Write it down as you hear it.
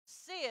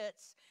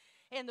sits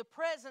in the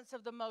presence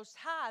of the Most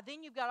High,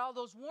 then you've got all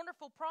those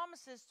wonderful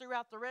promises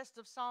throughout the rest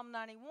of Psalm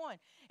 91.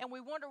 And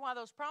we wonder why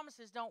those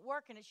promises don't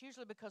work, and it's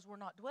usually because we're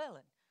not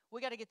dwelling.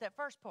 We got to get that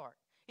first part.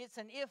 It's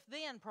an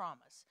if-then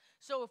promise.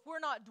 So if we're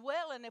not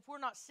dwelling, if we're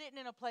not sitting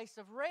in a place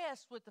of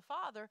rest with the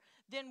Father,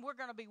 then we're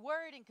going to be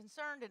worried and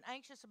concerned and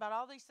anxious about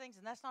all these things,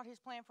 and that's not His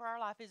plan for our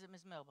life, is it,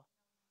 Miss Melba?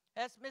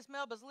 That's Miss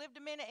Melba's lived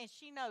a minute, and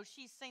she knows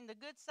she's seen the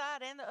good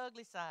side and the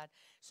ugly side.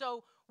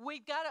 So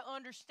we've got to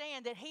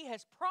understand that He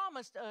has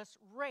promised us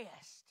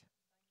rest.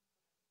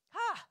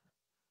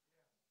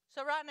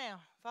 So right now,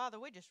 Father,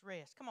 we just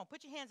rest. Come on,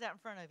 put your hands out in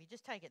front of you.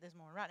 Just take it this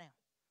morning, right now.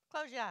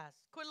 Close your eyes.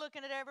 Quit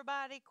looking at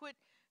everybody. Quit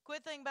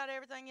thinking about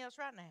everything else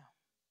right now.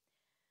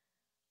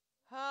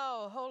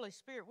 Oh, Holy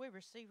Spirit, we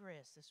receive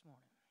rest this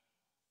morning.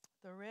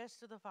 The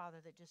rest of the Father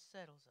that just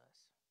settles us.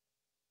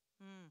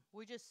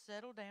 We just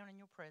settle down in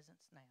your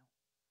presence now.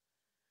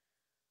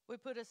 We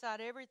put aside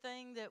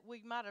everything that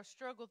we might have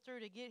struggled through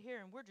to get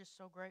here, and we're just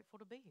so grateful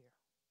to be here.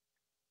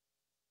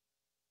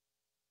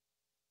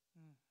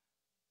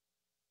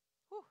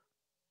 Whew.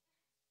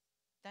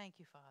 Thank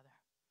you, Father.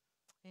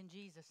 In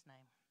Jesus'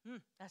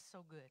 name. That's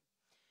so good.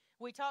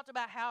 We talked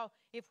about how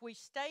if we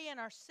stay in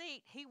our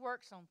seat, He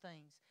works on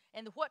things.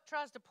 And what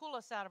tries to pull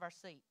us out of our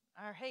seat?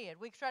 Our head.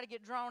 We try to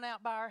get drawn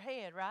out by our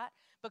head, right?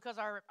 Because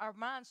our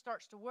mind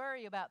starts to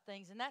worry about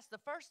things. And that's the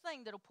first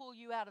thing that'll pull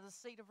you out of the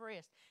seat of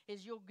rest,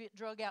 is you'll get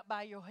drug out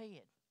by your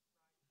head.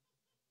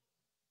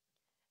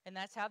 And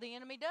that's how the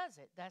enemy does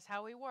it. That's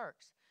how he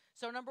works.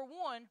 So number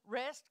one,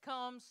 rest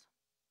comes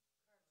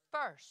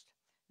first.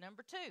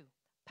 Number two,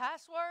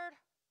 password,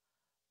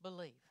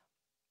 believe.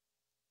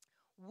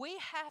 We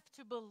have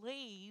to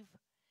believe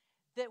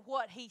that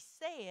what He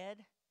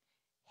said,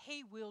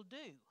 He will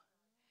do.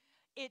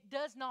 It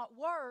does not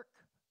work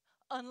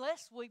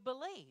unless we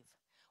believe.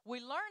 We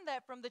learned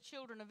that from the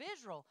children of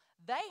Israel.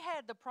 They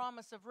had the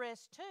promise of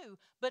rest too,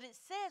 but it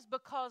says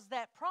because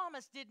that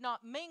promise did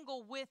not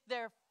mingle with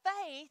their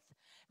faith,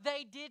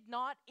 they did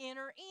not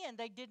enter in.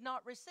 They did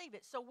not receive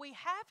it. So we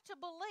have to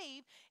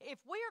believe, if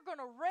we are going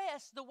to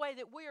rest the way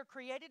that we are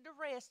created to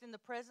rest in the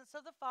presence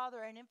of the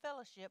Father and in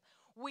fellowship,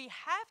 we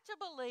have to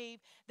believe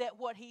that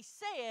what He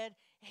said,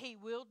 He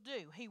will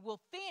do. He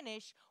will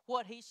finish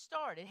what He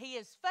started. He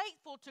is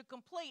faithful to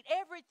complete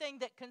everything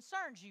that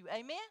concerns you.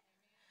 Amen?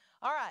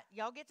 All right,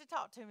 y'all get to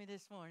talk to me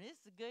this morning. This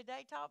is a good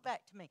day. Talk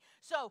back to me.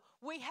 So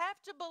we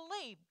have to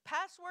believe,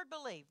 password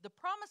believe. The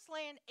promised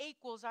land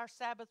equals our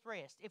Sabbath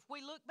rest. If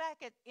we look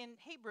back in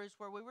Hebrews,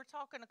 where we were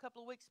talking a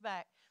couple of weeks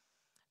back,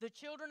 the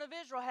children of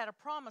Israel had a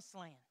promised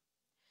land.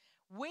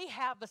 We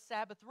have a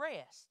Sabbath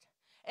rest.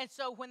 And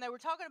so when they were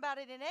talking about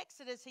it in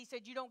Exodus, He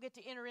said you don't get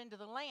to enter into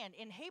the land.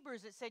 In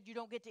Hebrews, it said you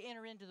don't get to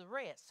enter into the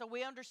rest. So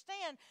we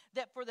understand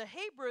that for the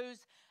Hebrews,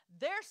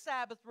 their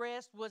Sabbath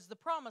rest was the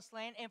promised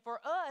land. And for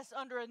us,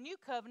 under a new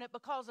covenant,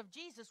 because of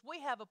Jesus, we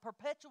have a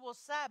perpetual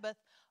Sabbath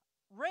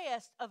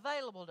rest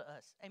available to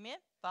us. Amen?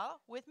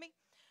 Follow with me?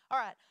 All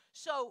right.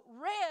 So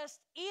rest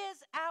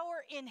is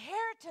our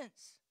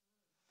inheritance.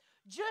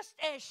 Just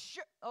as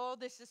sure, oh,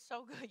 this is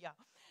so good, y'all.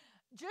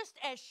 Just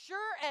as sure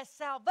as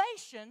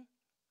salvation.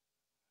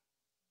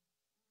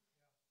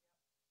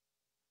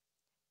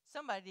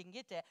 Somebody didn't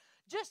get that.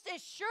 Just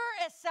as sure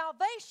as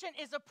salvation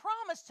is a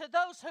promise to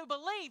those who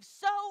believe,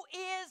 so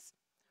is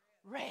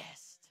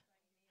rest.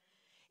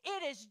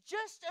 It is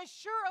just as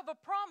sure of a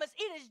promise.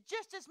 It is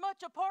just as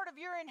much a part of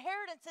your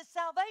inheritance as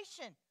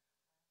salvation.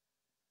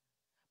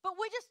 But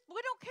we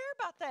don't care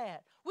about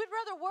that. We'd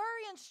rather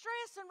worry and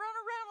stress and run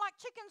around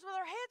like chickens with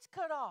our heads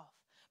cut off,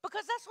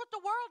 because that's what the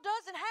world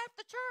does in half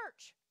the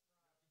church.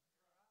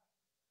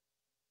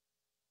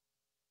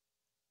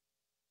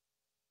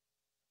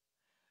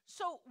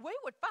 So we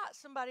would fight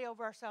somebody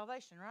over our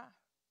salvation, right?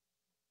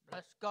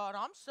 Bless God,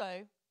 I'm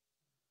saved.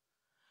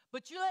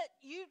 But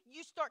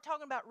you start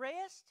talking about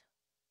rest,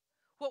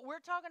 what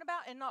we're talking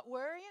about, and not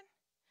worrying,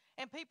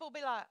 and people will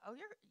be like, "Oh,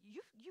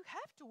 you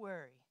have to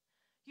worry.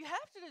 You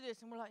have to do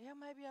this," and we're like, "Yeah,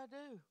 maybe I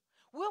do."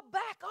 We'll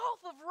back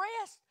off of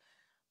rest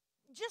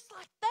just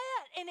like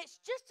that, and it's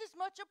just as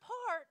much a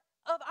part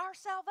of our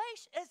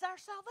salvation as our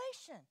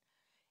salvation.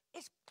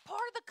 It's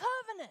part of the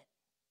covenant.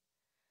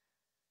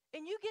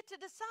 And you get to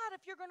decide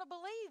if you're going to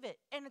believe it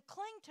and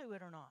cling to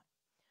it or not.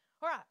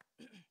 All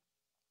right.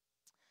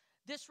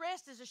 This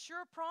rest is a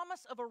sure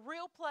promise of a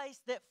real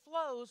place that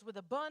flows with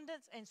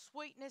abundance and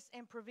sweetness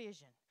and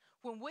provision.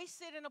 When we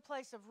sit in a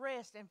place of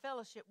rest and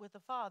fellowship with the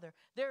Father,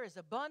 there is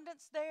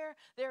abundance there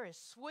is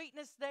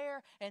sweetness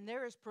there, and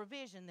there is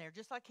provision there.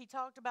 Just like He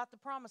talked about the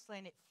promised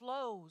land, it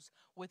flows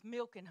with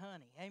milk and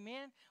honey.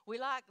 Amen? We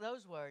like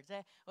those words.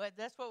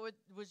 That's what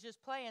was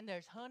just playing.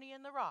 There's honey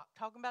in the rock,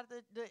 talking about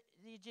the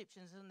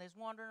Egyptians and there's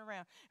wandering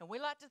around. And we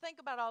like to think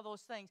about all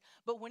those things.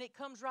 But when it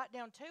comes right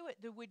down to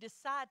it, do we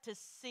decide to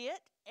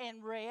sit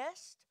and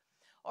rest,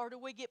 or do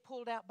we get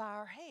pulled out by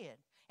our head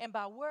and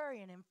by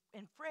worrying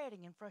and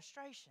fretting and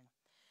frustration?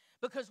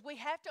 Because we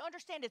have to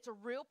understand it's a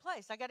real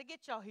place. I got to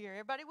get y'all here.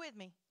 Everybody with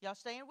me? Y'all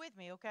staying with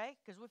me, okay?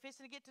 Because we're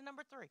fixing to get to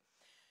number 3.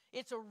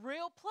 It's a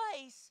real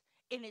place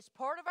And it's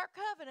part of our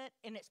covenant,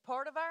 and it's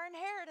part of our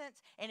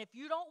inheritance. And if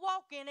you don't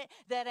walk in it,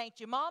 that ain't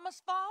your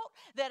mama's fault.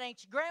 That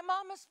ain't your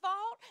grandmama's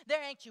fault.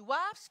 That ain't your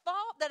wife's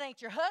fault. That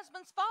ain't your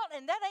husband's fault.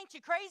 And that ain't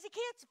your crazy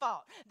kid's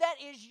fault. That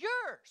is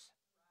yours.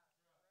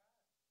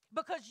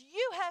 Because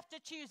you have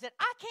to choose it.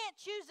 I can't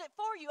choose it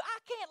for you. I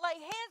can't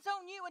lay hands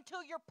on you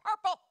until you're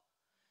purple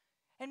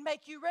and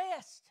make you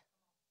rest.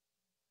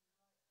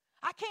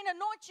 I can't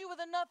anoint you with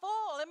enough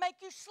oil and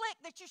make you slick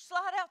that you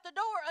slide out the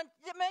door and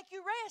make you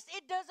rest.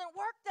 It doesn't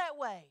work that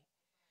way.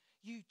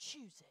 You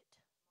choose it.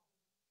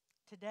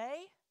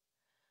 Today,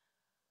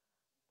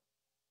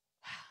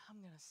 I'm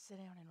going to sit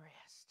down and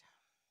rest.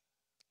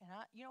 And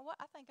you know what?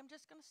 I think I'm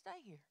just going to stay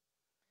here.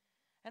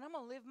 And I'm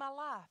going to live my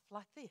life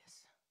like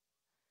this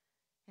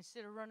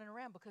instead of running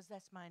around, because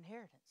that's my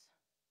inheritance.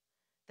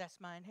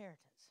 That's my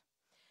inheritance.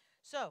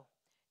 So,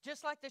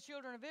 just like the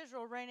children of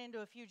Israel ran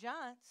into a few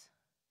giants,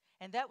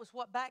 and that was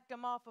what backed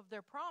them off of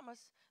their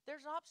promise,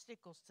 there's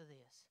obstacles to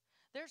this.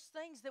 There's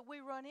things that we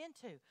run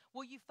into.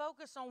 Will you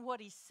focus on what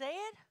he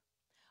said,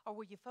 or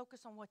will you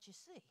focus on what you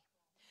see?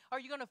 Are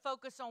you going to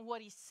focus on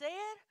what he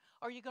said,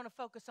 or are you going to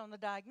focus on the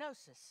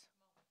diagnosis?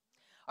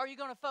 Are you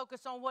going to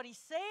focus on what he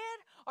said,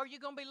 or are you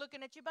going to be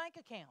looking at your bank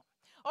account?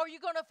 Are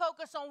you going to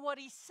focus on what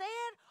he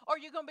said, or are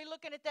you going to be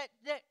looking at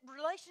that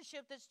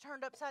relationship that's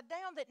turned upside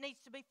down that needs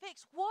to be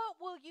fixed? What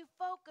will you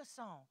focus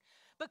on?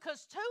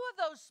 Because 2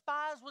 of those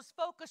spies was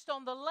focused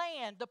on the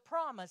land, the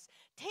promise.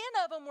 10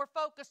 of them were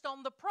focused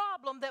on the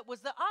problem that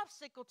was the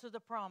obstacle to the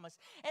promise.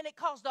 And it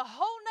caused a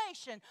whole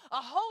nation,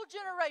 a whole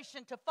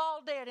generation to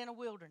fall dead in a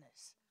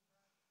wilderness.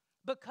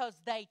 Because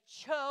they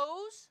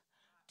chose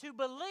to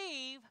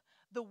believe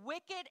the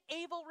wicked,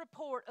 evil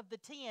report of the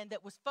 10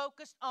 that was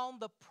focused on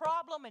the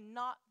problem and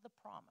not the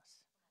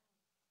promise.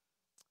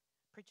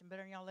 Preaching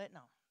better than y'all letting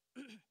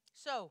on.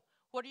 So,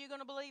 what are you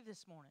going to believe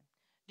this morning?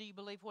 Do you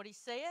believe what he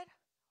said,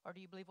 or do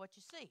you believe what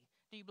you see?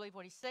 Do you believe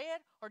what he said,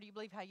 or do you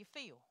believe how you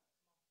feel?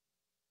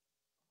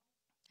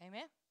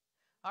 Amen?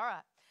 All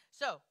right.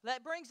 So,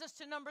 that brings us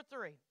to number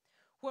 3.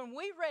 When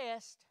we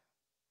rest,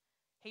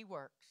 he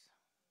works.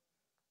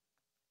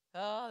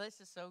 Oh, this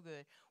is so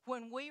good.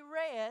 When we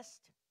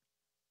rest,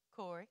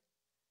 Corey,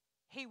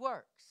 he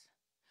works.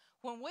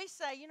 When we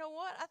say, you know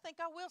what, I think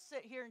I will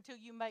sit here until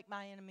you make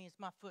my enemies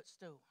my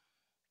footstool.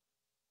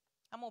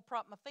 I'm going to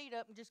prop my feet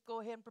up and just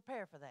go ahead and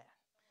prepare for that.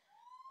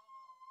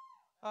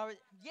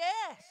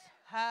 Yes,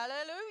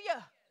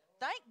 hallelujah.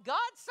 Thank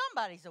God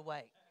somebody's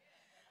awake.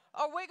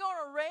 Are we going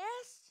to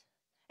rest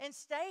and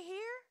stay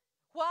here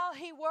while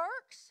he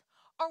works?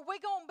 Are we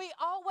going to be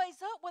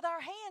always up with our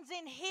hands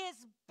in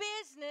his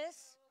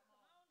business,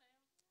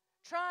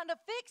 trying to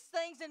fix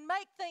things and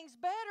make things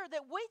better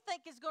that we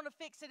think is going to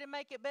fix it and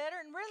make it better,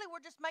 and really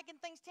we're just making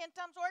things 10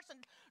 times worse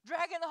and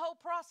dragging the whole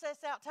process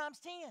out times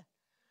 10?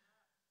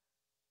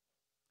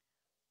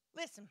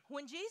 Listen,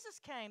 when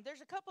Jesus came,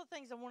 there's a couple of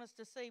things I want us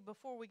to see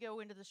before we go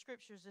into the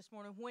scriptures this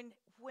morning.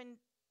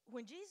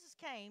 When Jesus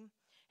came,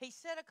 he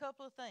said a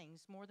couple of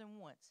things more than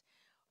once.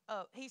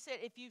 He said,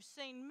 if you've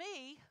seen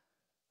me,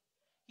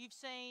 you've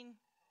seen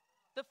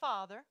the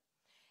Father.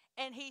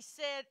 And he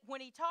said,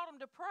 when he taught them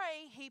to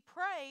pray, he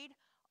prayed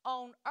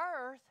on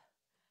earth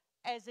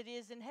as it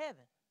is in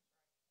heaven.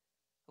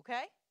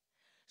 Okay?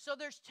 So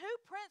there's 2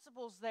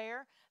 principles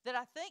there that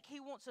I think he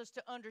wants us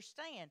to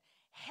understand.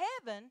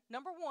 Heaven,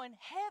 number 1,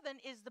 heaven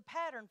is the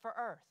pattern for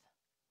earth.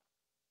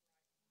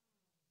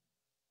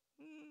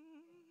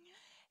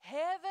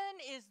 Heaven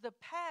is the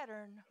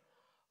pattern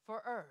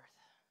for earth.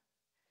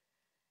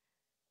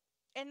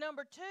 And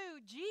number 2,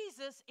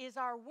 Jesus is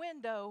our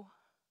window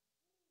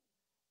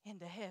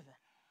into heaven.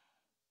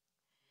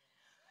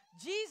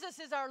 Jesus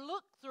is our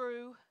look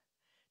through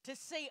to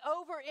see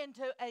over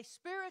into a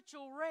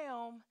spiritual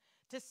realm,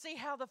 to see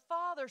how the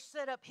Father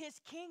set up his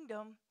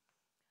kingdom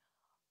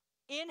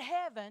in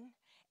heaven.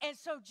 And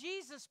so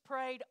Jesus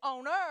prayed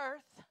on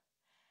earth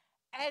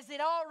as it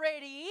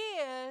already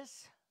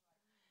is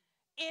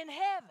in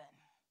heaven.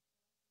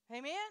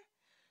 Amen?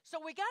 So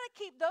we got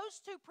to keep those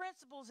 2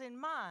 principles in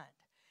mind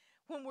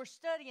when we're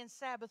studying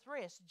Sabbath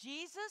rest.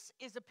 Jesus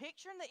is a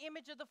picture in the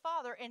image of the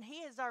Father, and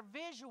he is our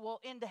visual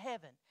into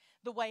heaven.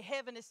 The way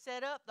heaven is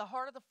set up, the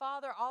heart of the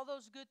Father, all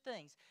those good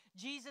things.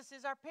 Jesus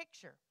is our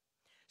picture.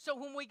 So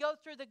when we go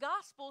through the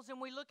Gospels and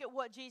we look at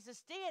what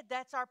Jesus did,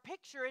 that's our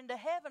picture into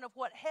heaven of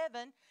what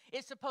heaven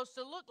is supposed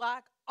to look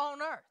like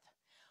on earth.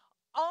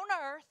 On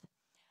earth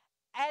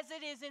as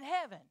it is in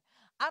heaven.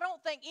 I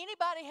don't think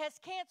anybody has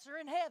cancer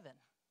in heaven.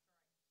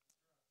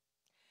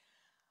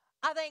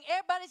 I think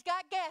everybody's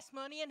got gas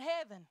money in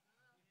heaven.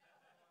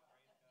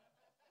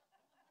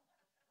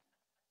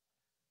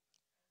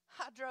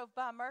 I drove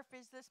by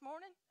Murphy's this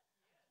morning,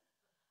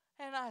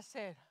 and I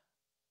said,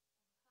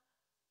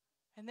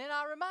 and then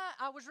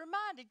I was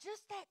reminded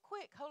just that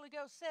quick, Holy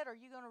Ghost said, are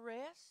you going to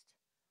rest?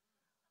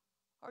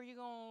 Or are you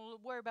going to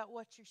worry about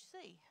what you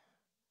see?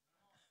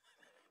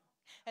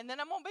 And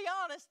then I'm going to be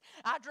honest,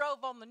 I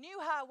drove on the new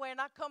highway,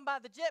 and I come by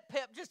the Jet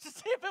Pep just to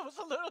see if it was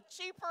a little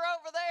cheaper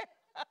over there.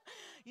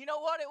 You know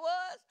what it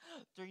was?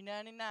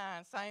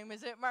 $3.99, same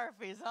as at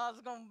Murphy's. I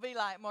was going to be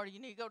like, Marty, you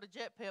need to go to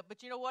Jet Pep.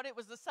 But you know what? It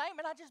was the same.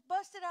 And I just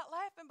busted out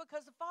laughing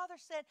because the Father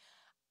said,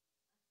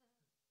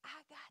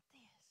 I got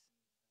this.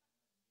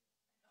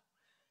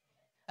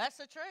 That's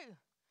the truth.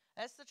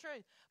 That's the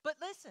truth. But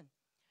listen,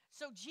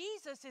 so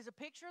Jesus is a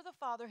picture of the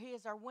Father. He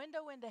is our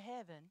window into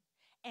heaven,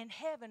 and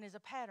heaven is a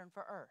pattern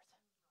for earth.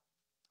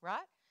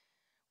 Right?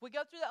 We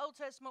go through the Old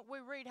Testament, we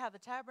read how the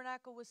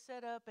tabernacle was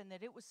set up and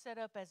that it was set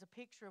up as a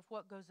picture of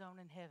what goes on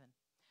in heaven.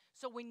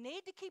 So we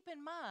need to keep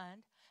in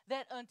mind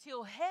that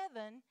until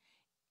heaven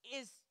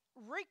is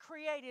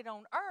recreated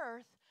on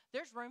earth,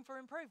 there's room for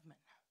improvement.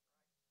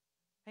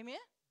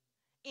 Amen?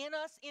 In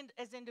us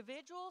as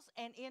individuals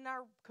and in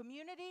our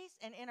communities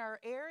and in our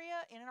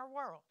area and in our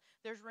world,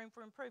 there's room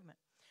for improvement.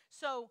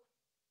 So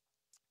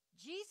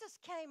Jesus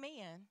came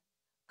in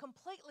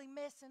completely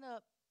messing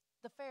up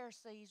the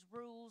Pharisees'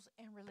 rules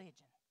and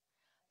religion.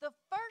 The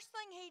first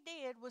thing he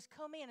did was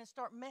come in and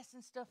start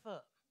messing stuff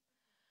up.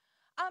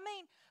 I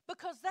mean,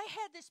 because they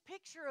had this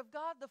picture of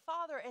God the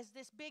Father as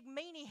this big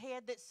meanie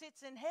head that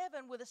sits in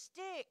heaven with a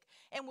stick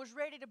and was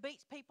ready to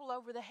beat people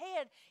over the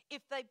head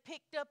if they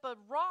picked up a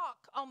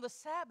rock on the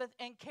Sabbath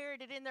and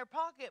carried it in their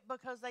pocket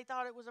because they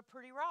thought it was a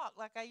pretty rock,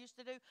 like I used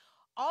to do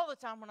all the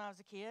time when I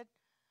was a kid.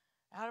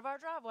 Out of our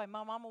driveway,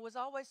 my mama was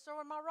always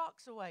throwing my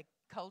rocks away.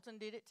 Colton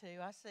did it too,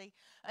 I see.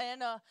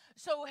 And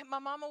so my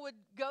mama would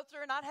go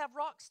through and I'd have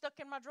rocks stuck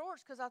in my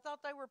drawers because I thought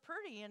they were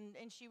pretty,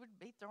 and she would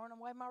be throwing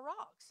away my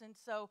rocks. And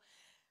so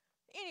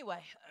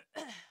anyway,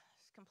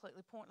 it's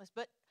completely pointless.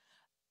 But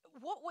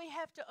what we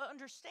have to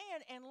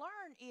understand and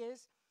learn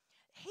is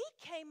he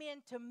came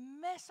in to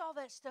mess all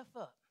that stuff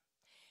up.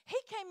 He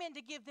came in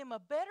to give them a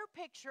better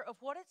picture of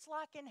what it's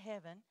like in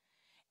heaven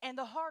and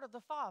the heart of the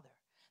Father.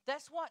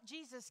 That's what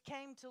Jesus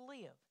came to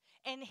live.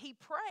 And he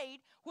prayed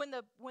when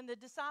the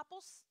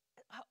disciples,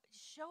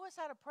 show us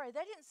how to pray.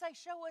 They didn't say,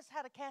 show us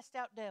how to cast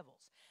out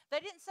devils. They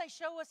didn't say,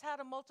 show us how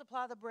to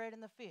multiply the bread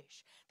and the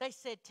fish. They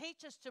said,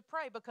 teach us to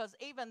pray, because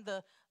even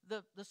the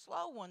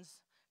slow ones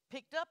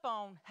picked up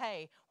on,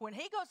 hey, when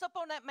he goes up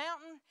on that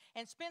mountain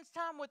and spends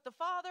time with the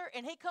Father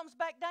and he comes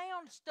back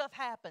down, stuff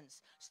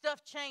happens.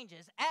 Stuff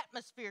changes.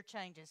 Atmosphere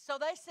changes. So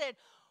they said,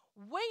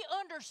 we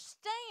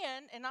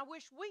understand, and I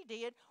wish we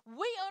did,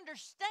 we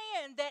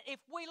understand that if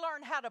we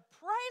learn how to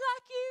pray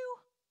like you,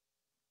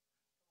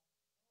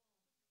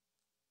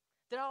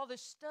 that all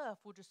this stuff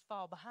will just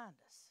fall behind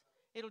us.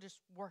 It'll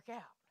just work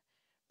out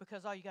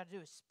because all you got to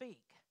do is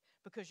speak,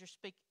 because you're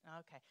speaking.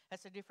 Okay,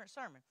 that's a different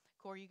sermon.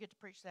 Corey, you get to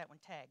preach that one,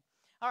 tag.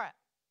 All right.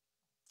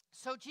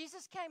 So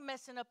Jesus came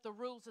messing up the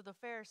rules of the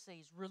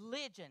Pharisees,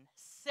 religion,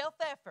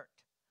 self-effort,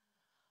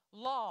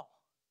 law.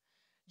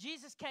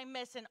 Jesus came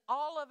messing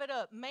all of it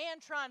up. Man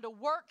trying to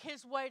work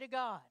his way to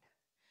God.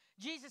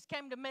 Jesus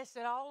came to mess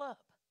it all up.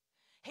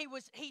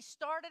 He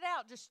started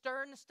out just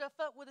stirring the stuff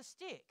up with a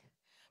stick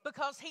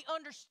because he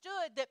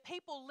understood that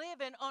people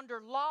living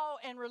under law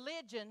and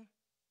religion.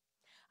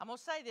 I'm going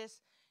to say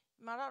this.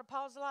 You might ought to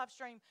pause the live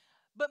stream.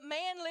 But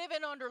man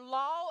living under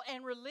law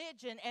and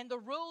religion and the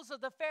rules of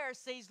the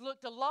Pharisees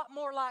looked a lot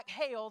more like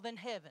hell than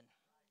heaven.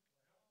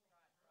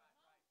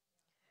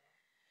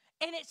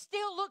 And it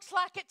still looks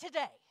like it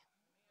today.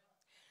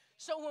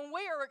 So when we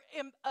are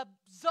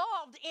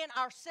absolved in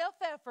our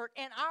self-effort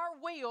and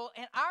our will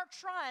and our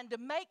trying to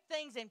make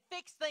things and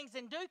fix things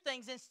and do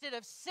things instead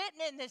of sitting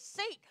in this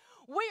seat,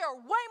 we are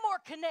way more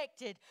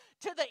connected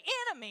to the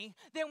enemy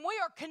than we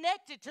are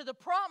connected to the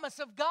promise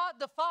of God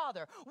the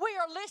Father. We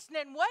are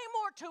listening way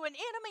more to an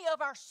enemy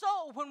of our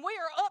soul when we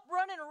are up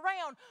running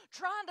around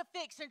trying to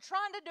fix and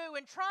trying to do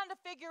and trying to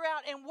figure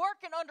out and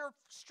working under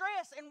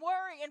stress and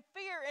worry and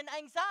fear and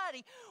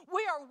anxiety.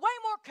 We are way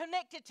more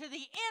connected to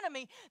the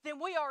enemy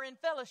than we are in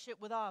fellowship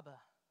with Abba.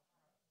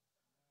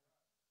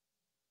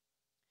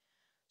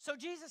 So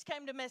Jesus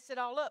came to mess it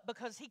all up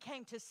because he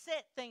came to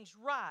set things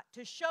right,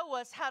 to show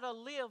us how to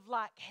live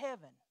like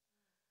heaven.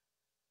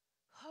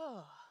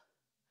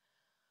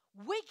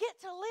 We get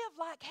to live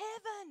like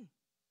heaven.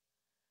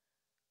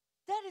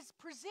 That is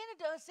presented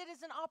to us. It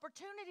is an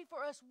opportunity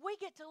for us. We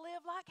get to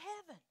live like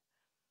heaven.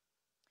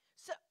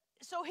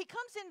 So he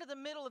comes into the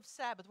middle of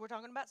Sabbath. We're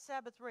talking about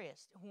Sabbath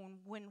rest.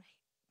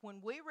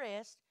 When we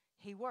rest,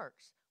 he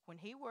works. When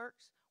he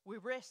works, we're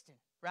resting,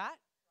 right?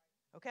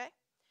 Okay?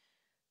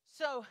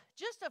 So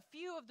just a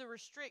few of the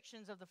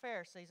restrictions of the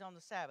Pharisees on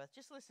the Sabbath.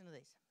 Just listen to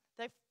these.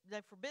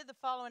 They forbid the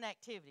following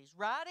activities.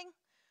 Writing,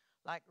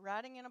 like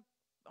writing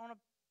on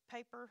a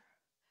paper,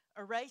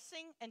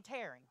 erasing and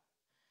tearing.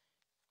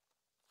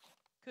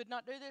 Could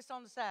not do this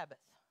on the Sabbath.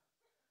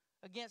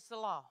 Against the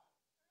law.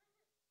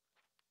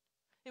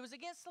 It was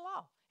against the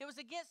law. It was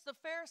against the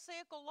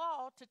Pharisaical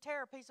law to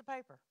tear a piece of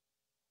paper.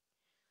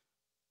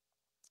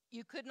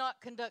 You could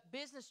not conduct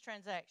business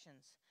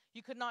transactions.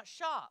 You could not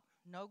shop.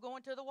 No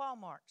going to the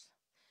Walmarts.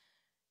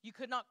 You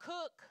could not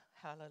cook.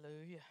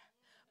 Hallelujah.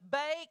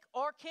 Bake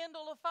or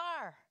kindle a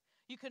fire.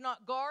 You could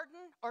not garden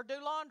or do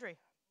laundry.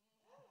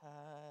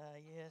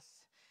 Yes.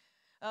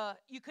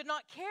 You could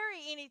not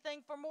carry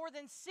anything for more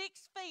than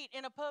 6 feet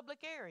in a public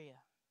area.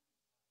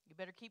 You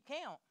better keep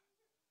count.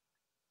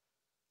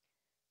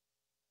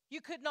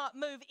 You could not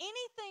move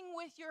anything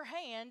with your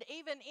hand,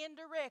 even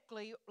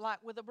indirectly, like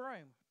with a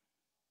broom.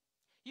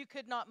 You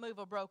could not move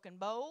a broken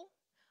bowl,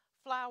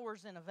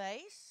 flowers in a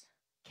vase,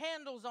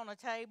 candles on a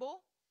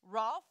table,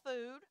 raw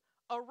food,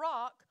 a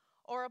rock,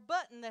 or a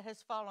button that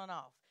has fallen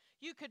off.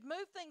 You could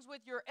move things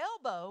with your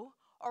elbow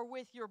or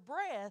with your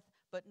breath,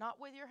 but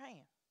not with your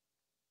hand.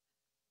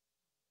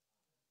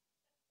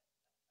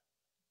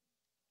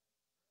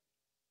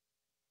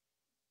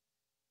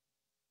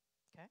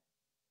 Okay?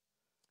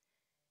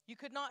 You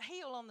could not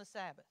heal on the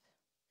Sabbath.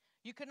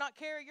 You could not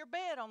carry your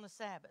bed on the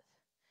Sabbath.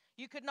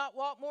 You could not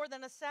walk more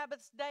than a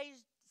Sabbath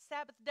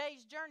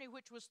day's journey,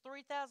 which was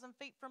 3,000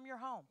 feet from your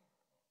home.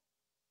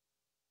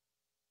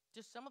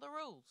 Just some of the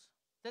rules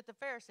that the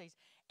Pharisees.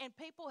 And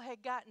people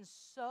had gotten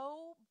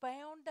so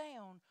bound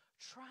down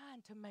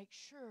trying to make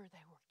sure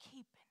they were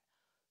keeping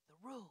the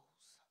rules.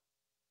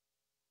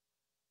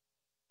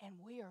 And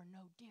we are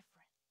no different.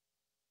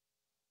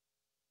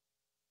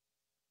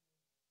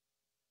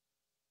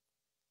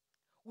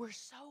 We're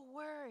so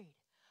worried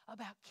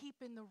about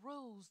keeping the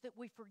rules that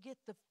we forget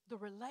the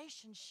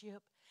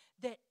relationship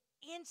that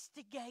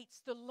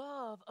instigates the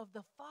love of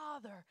the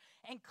Father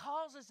and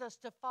causes us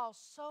to fall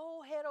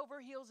so head over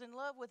heels in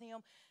love with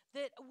Him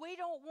that we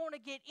don't want to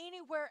get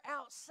anywhere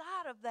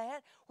outside of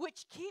that,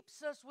 which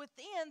keeps us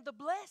within the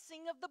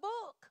blessing of the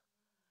book.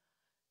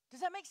 Does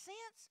that make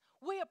sense?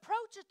 We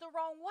approach it the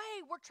wrong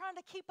way. We're trying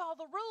to keep all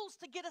the rules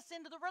to get us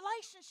into the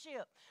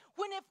relationship.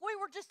 When if we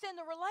were just in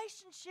the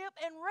relationship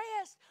and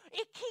rest,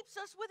 it keeps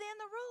us within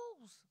the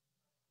rules.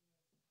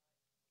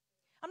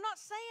 I'm not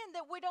saying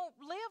that we don't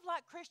live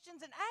like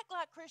Christians and act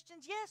like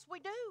Christians. Yes, we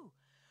do.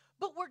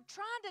 But we're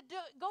trying to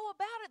go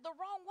about it the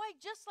wrong way,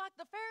 just like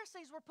the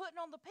Pharisees were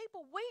putting on the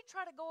people. We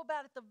try to go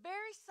about it the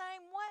very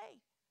same way.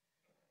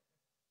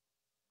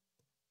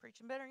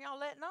 Preaching better than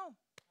y'all letting on.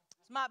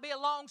 This might be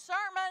a long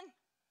sermon.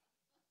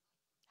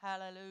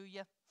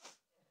 Hallelujah.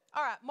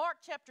 All right, Mark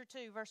chapter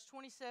 2, verse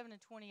 27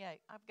 and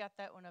 28. I've got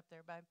that one up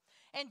there, babe.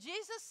 And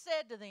Jesus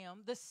said to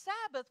them, the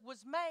Sabbath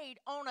was made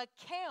on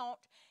account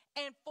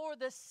and for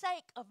the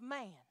sake of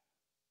man,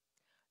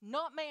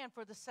 not man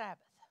for the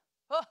Sabbath.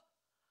 Oh.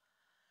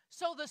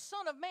 So the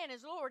Son of Man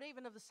is Lord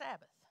even of the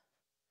Sabbath.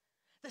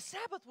 The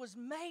Sabbath was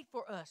made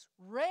for us.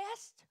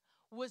 Rest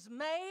was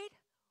made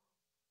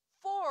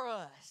for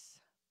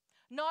us,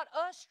 not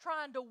us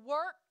trying to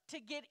work to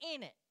get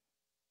in it.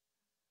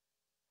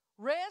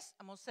 Rest,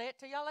 I'm going to say it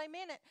till y'all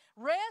amen it.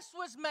 Rest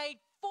was made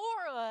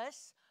for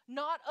us,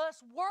 not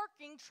us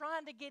working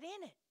trying to get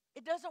in it.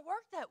 It doesn't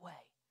work that way.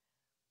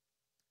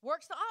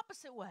 Works the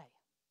opposite way.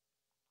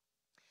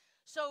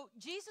 So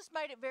Jesus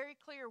made it very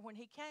clear when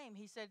He came.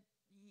 He said,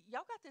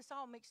 y'all got this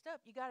all mixed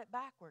up. You got it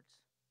backwards.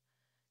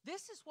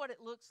 This is what it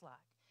looks like.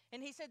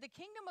 And He said the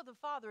kingdom of the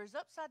Father is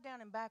upside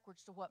down and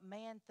backwards to what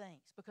man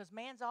thinks, because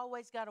man's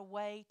always got a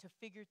way to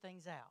figure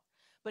things out.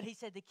 But He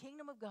said the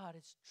kingdom of God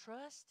is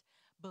trust,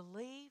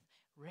 believe,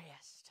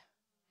 rest,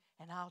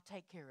 and I'll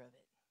take care of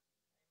it.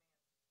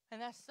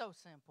 And that's so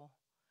simple.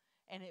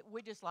 And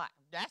we just like,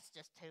 that's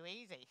just too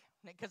easy,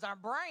 because our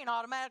brain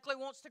automatically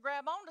wants to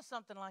grab onto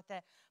something like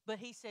that. But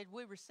He said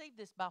we receive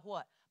this by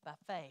what? By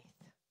faith,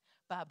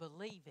 by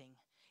believing.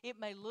 It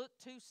may look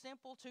too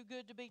simple, too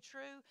good to be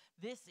true.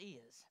 This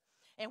is.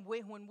 And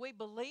when we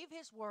believe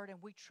His word and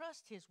we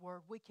trust His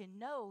word, we can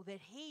know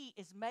that He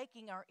is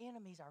making our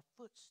enemies our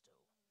footstool.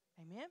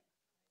 Amen?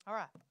 All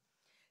right.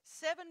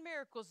 7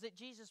 miracles that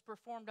Jesus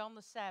performed on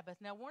the Sabbath.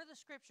 Now, one of the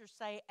scriptures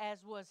say,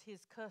 as was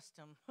His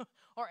custom,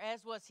 or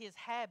as was His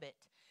habit,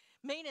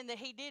 meaning that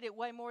He did it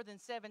way more than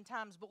 7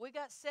 times. But we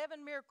got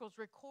 7 miracles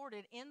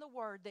recorded in the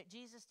Word that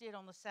Jesus did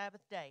on the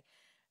Sabbath day.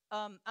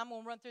 I'm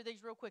going to run through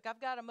these real quick. I've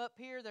got them up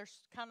here. They're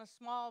kind of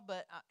small,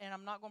 and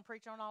I'm not going to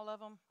preach on all of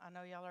them. I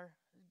know y'all are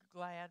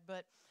glad.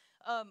 But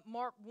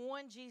Mark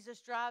 1, Jesus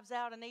drives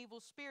out an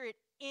evil spirit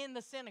in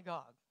the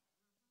synagogue.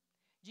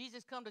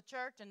 Jesus come to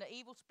church, and the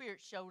evil spirit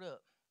showed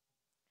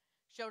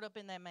up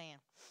in that man.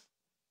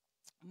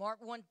 Mark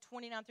 1,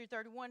 29 through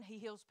 31, He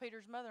heals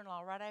Peter's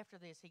mother-in-law right after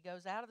this. He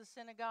goes out of the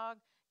synagogue,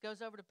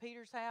 goes over to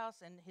Peter's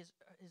house, and his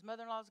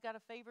mother-in-law's got a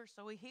fever,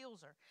 so He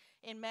heals her.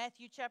 In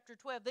Matthew chapter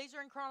 12, these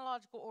are in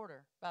chronological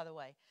order, by the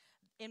way.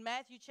 In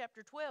Matthew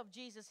chapter 12,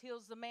 Jesus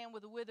heals the man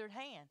with a withered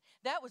hand.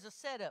 That was a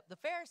setup. The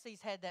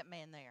Pharisees had that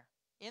man there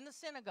in the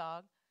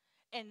synagogue,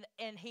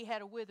 and he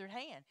had a withered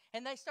hand.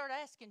 And they start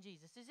asking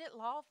Jesus, is it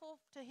lawful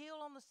to heal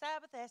on the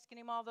Sabbath? Asking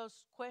Him all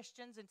those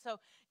questions. And so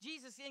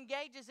Jesus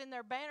engages in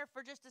their banter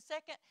for just a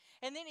second.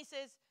 And then He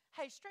says,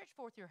 hey, stretch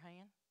forth your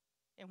hand.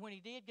 And when He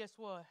did, guess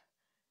what?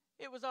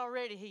 It was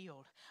already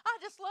healed. I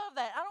just love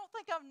that. I don't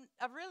think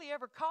I've really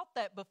ever caught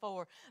that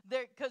before.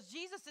 Because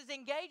Jesus has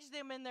engaged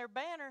them in their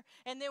banter.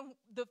 And then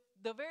the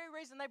very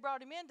reason they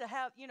brought Him in to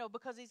have,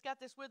 because He's got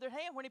this withered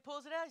hand, when He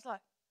pulls it out, He's like,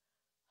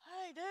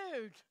 hey,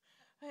 dude.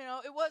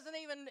 It wasn't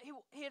even,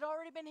 he had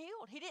already been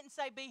healed. He didn't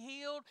say be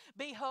healed,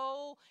 be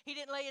whole. He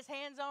didn't lay His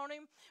hands on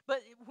him.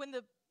 But when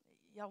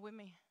y'all with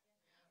me?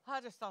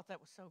 I just thought that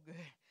was so good.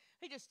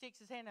 He just sticks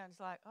His hand out and is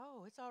like,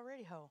 oh, it's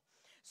already whole.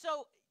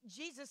 So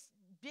Jesus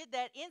did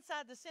that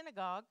inside the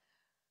synagogue.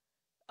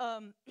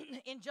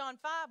 In John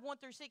 5, 1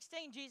 through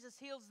 16, Jesus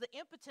heals the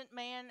impotent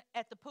man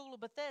at the pool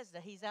of Bethesda.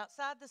 He's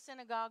outside the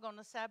synagogue on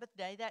the Sabbath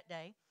day that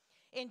day.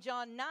 In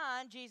John 9,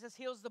 Jesus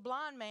heals the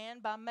blind man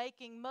by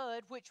making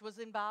mud, which was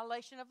in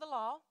violation of the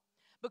law,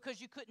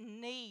 because you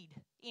couldn't knead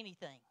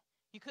anything.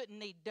 You couldn't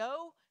knead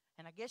dough,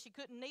 and I guess you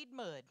couldn't knead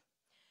mud.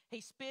 He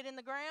spit in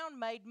the ground,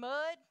 made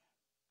mud.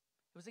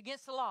 It was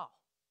against the law.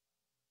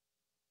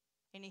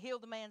 And he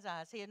healed the man's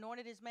eyes. He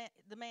anointed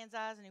the man's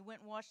eyes, and he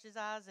went and washed his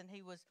eyes, and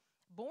he was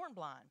born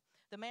blind.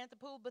 The man at the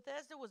pool of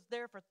Bethesda was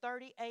there for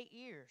 38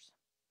 years.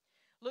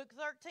 Luke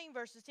 13,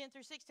 verses 10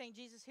 through 16,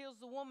 Jesus heals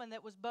the woman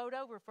that was bowed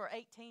over for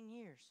 18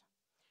 years.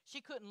 She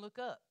couldn't look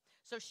up.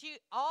 So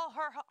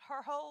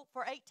her whole,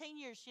 for 18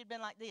 years, she'd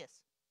been like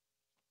this.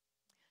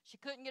 She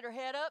couldn't get her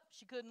head up.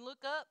 She couldn't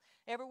look up.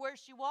 Everywhere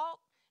she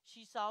walked,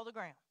 she saw the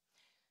ground.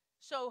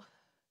 So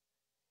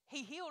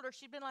he healed her.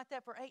 She'd been like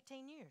that for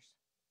 18 years.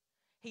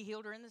 He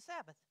healed her in the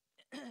Sabbath,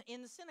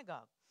 in the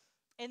synagogue.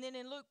 And then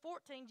in Luke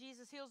 14,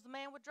 Jesus heals the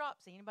man with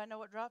dropsy. Anybody know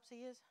what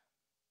dropsy is?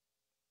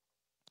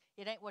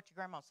 It ain't what your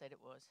grandma said it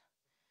was.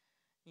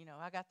 You know,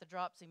 I got the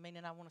dropsy,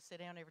 meaning I want to sit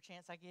down every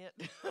chance I get.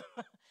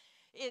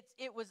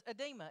 It was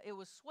edema. It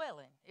was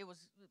swelling. It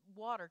was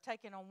water,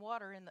 taking on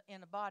water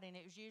in the body, and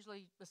it was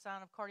usually a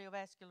sign of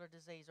cardiovascular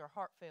disease or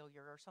heart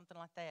failure or something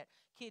like that,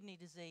 kidney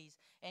disease,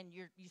 and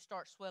you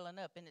start swelling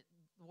up, and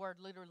the word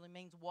literally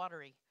means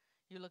watery.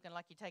 You're looking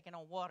like you're taking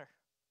on water.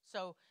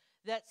 So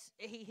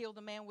he healed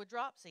the man with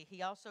dropsy.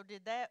 He also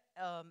did that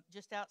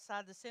just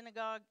outside the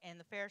synagogue, and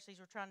the Pharisees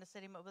were trying to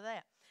set him up with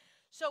that.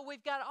 So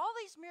we've got all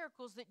these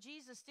miracles that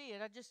Jesus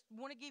did. I just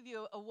want to give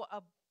you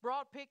a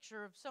broad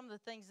picture of some of the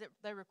things that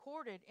they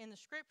recorded in the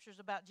scriptures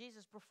about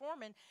Jesus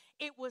performing.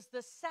 It was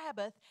the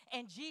Sabbath,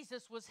 and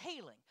Jesus was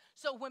healing.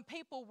 So when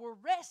people were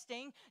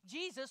resting,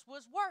 Jesus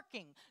was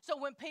working. So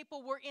when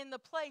people were in the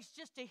place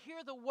just to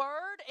hear the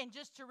word and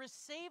just to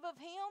receive of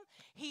him,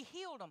 he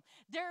healed them.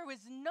 There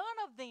was none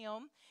of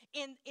them,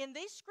 in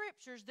these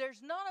scriptures,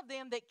 there's none of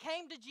them that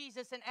came to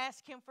Jesus and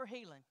asked him for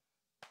healing.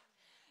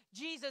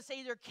 Jesus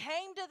either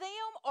came to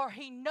them or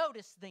he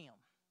noticed them.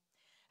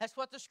 That's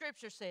what the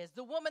scripture says.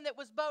 The woman that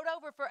was bowed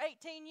over for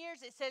 18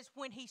 years, it says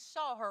when he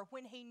saw her,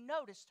 when he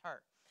noticed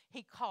her,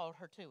 he called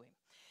her to him.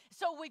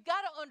 So we've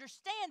got to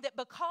understand that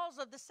because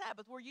of the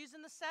Sabbath, we're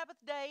using the Sabbath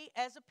day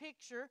as a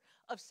picture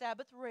of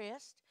Sabbath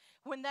rest.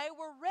 When they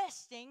were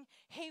resting,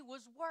 he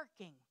was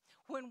working.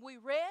 When we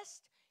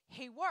rest,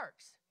 he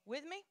works.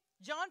 With me?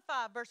 John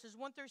 5, verses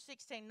 1 through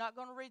 16. Not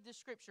going to read the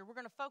scripture. We're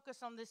going to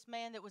focus on this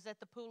man that was at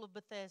the pool of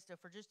Bethesda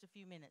for just a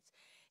few minutes.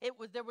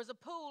 There was a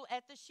pool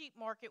at the sheep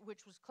market,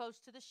 which was close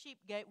to the sheep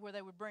gate, where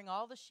they would bring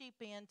all the sheep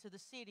in to the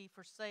city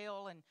for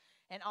sale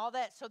and all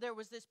that. So there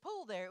was this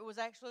pool there. It was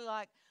actually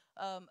like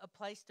a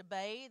place to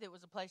bathe. It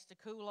was a place to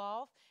cool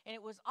off. And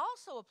it was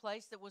also a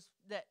place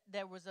that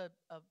there was a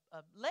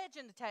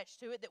legend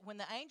attached to it that when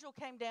the angel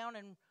came down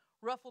and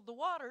ruffled the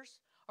waters,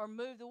 or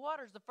moved the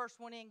waters, the first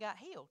one in got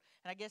healed.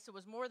 And I guess it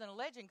was more than a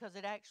legend because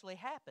it actually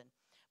happened.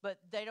 But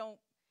they don't,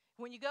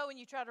 when you go and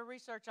you try to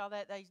research all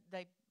that,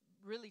 they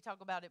really talk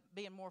about it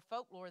being more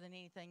folklore than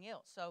anything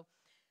else. So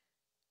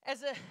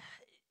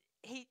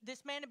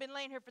this man had been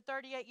laying here for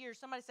 38 years.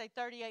 Somebody say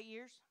 38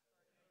 years.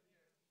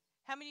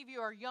 How many of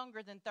you are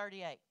younger than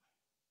 38?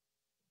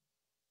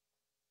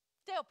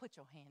 Dale, put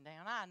your hand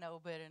down. I know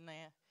better than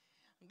that.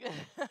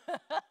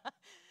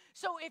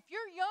 So if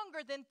you're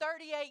younger than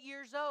 38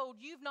 years old,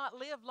 you've not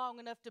lived long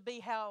enough to be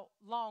how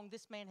long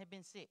this man had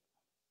been sick.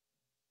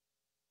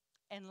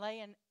 And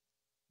laying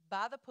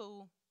by the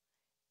pool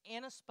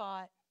in a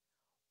spot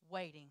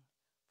waiting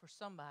for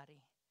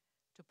somebody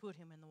to put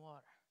him in the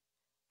water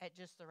at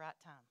just the right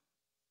time.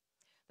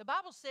 The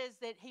Bible says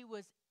that he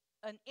was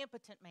an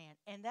impotent man,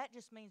 and that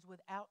just means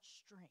without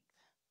strength.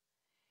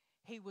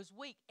 He was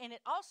weak, and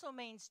it also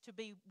means to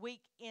be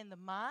weak in the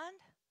mind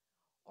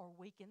or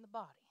weak in the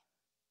body.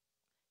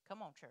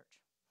 Come on,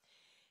 church.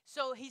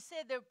 So he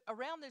said that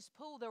around this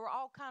pool there were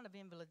all kind of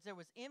invalids. There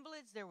was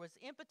invalids, there was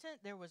impotent,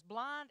 there was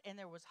blind, and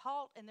there was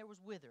halt, and there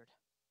was withered.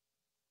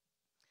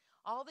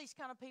 All these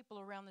kind of people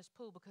around this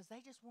pool because they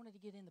just wanted to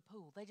get in the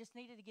pool. They just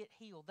needed to get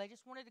healed. They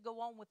just wanted to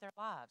go on with their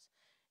lives.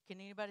 Can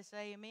anybody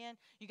say amen?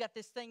 You got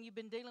this thing you've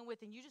been dealing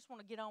with, and you just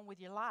want to get on with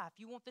your life.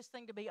 You want this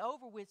thing to be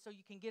over with so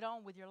you can get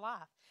on with your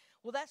life.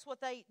 Well, that's what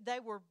they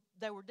were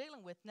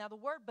dealing with. Now, the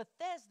word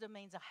Bethesda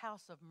means a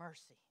house of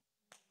mercy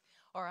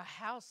or a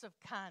house of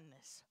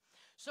kindness.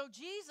 So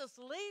Jesus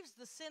leaves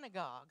the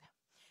synagogue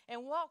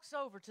and walks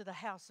over to the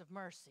house of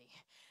mercy.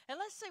 And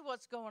let's see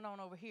what's going on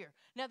over here.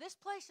 Now, this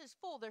place is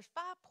full. There's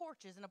 5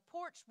 porches, and a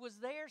porch was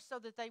there so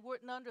that they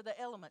weren't under the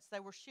elements.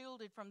 They were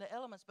shielded from the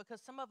elements because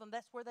some of them,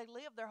 that's where they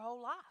lived their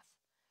whole life.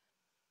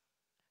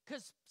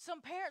 Because some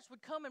parents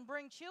would come and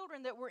bring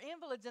children that were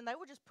invalids, and they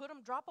would just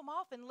drop them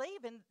off and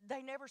leave, and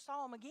they never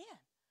saw them again.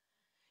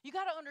 You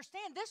got to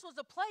understand, this was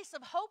a place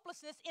of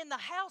hopelessness in the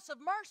house of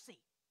mercy.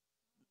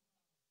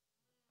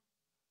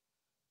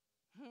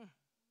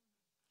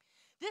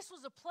 This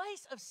was a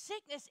place of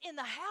sickness in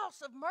the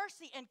house of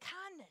mercy and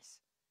kindness.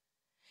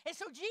 And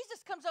so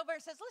Jesus comes over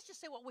and says, let's just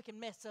see what we can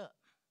mess up.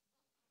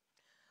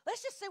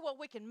 Let's just see what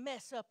we can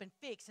mess up and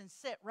fix and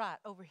set right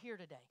over here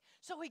today.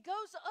 So he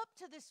goes up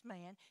to this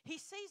man. He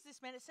sees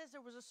this man. It says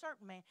there was a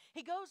certain man.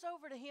 He goes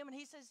over to him and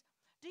he says,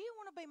 do you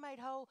want to be made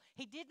whole?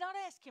 He did not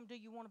ask him, do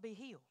you want to be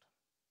healed?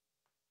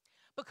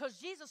 Because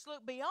Jesus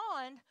looked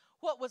beyond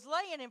what was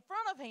laying in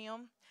front of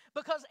him,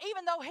 because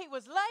even though he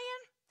was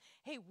laying,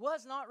 he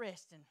was not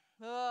resting.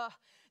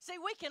 See,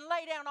 we can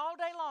lay down all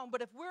day long,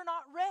 but if we're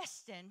not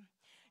resting,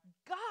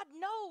 God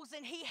knows,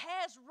 and he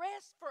has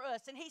rest for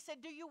us. And he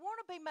said, do you want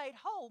to be made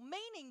whole?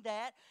 Meaning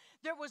that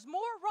there was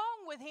more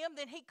wrong with him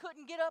than he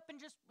couldn't get up and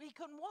he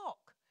couldn't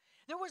walk.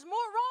 There was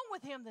more wrong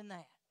with him than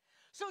that.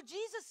 So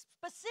Jesus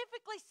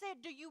specifically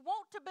said, do you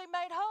want to be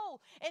made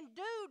whole? And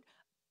dude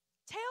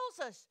tells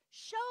us,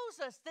 shows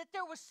us that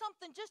there was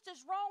something just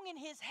as wrong in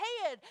his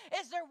head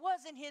as there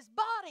was in his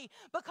body,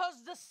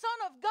 because the Son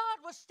of God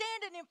was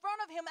standing in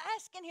front of him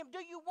asking him,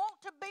 do you want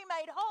to be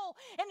made whole?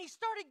 And he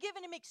started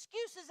giving him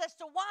excuses as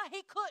to why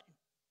he couldn't.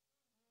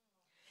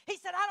 He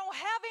said, I don't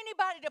have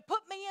anybody to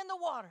put me in the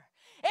water.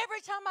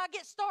 Every time I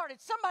get started,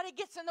 somebody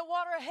gets in the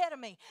water ahead of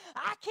me.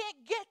 I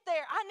can't get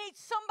there. I need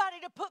somebody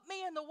to put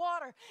me in the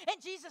water. And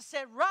Jesus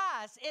said,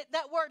 rise.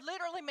 That word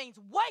literally means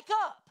wake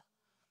up.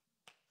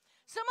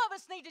 Some of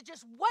us need to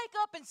just wake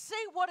up and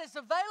see what is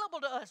available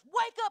to us.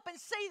 Wake up and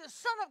see the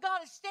Son of God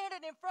is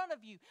standing in front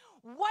of you.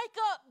 Wake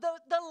up,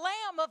 the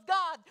Lamb of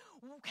God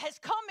has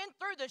come in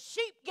through the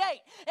sheep gate,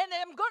 and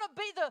I'm going to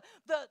be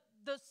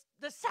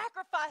the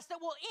sacrifice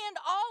that will end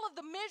all of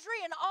the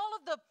misery and all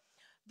of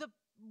the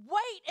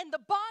weight and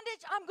the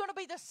bondage. I'm going to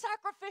be the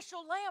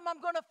sacrificial lamb. I'm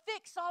going to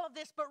fix all of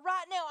this, but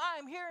right now I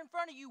am here in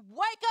front of you.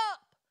 Wake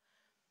up.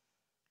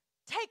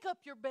 Take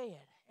up your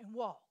bed and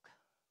walk.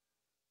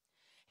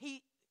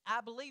 I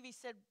believe he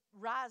said,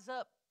 rise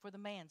up for the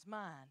man's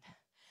mind.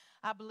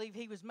 I believe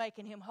he was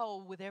making him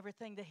whole with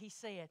everything that he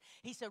said.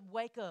 He said,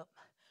 wake up.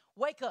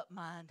 Wake up,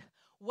 mind.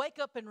 Wake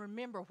up and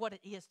remember what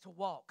it is to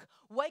walk.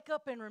 Wake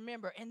up and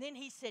remember. And then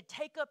he said,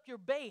 take up your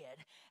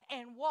bed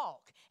and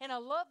walk. And I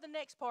love the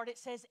next part. It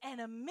says, and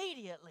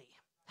immediately.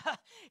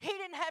 He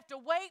didn't have to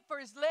wait for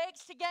his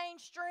legs to gain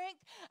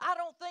strength. I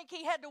don't think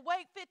he had to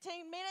wait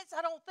 15 minutes. I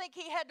don't think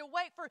he had to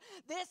wait for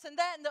this and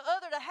that and the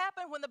other to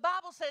happen. When the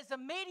Bible says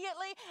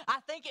immediately,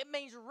 I think it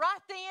means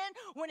right then.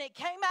 When it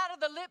came out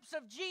of the lips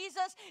of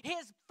Jesus,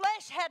 his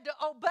flesh had to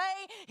obey,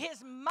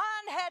 his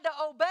mind had to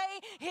obey,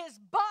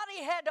 his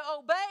body had to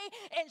obey,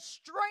 and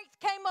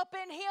strength came up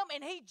in him,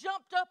 and he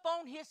jumped up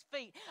on his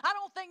feet. I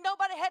don't think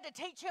nobody had to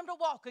teach him to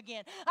walk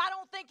again. I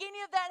don't think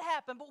any of that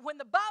happened. But when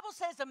the Bible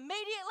says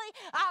immediately,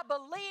 I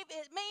believe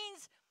it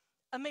means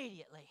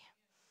immediately.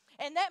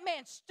 And that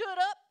man stood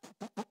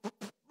up,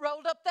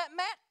 rolled up that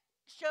mat,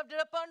 shoved it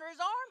up under his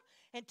arm,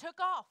 and took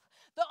off.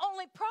 The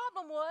only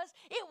problem was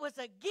it was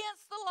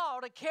against the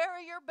law to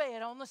carry your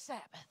bed on the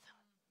Sabbath.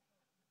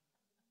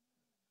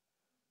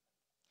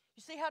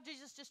 You see how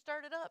Jesus just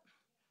stirred it up?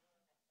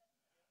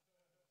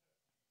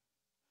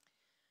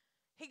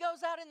 He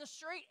goes out in the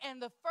street, and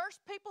the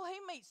first people he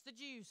meets, the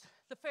Jews,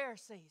 the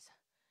Pharisees,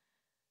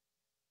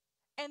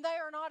 and they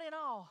are not in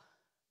awe.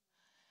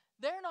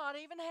 They're not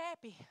even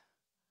happy.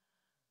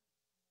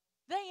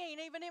 They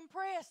ain't even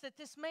impressed that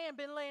this man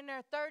been laying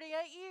there 38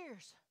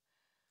 years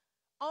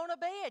on a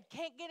bed,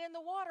 can't get in the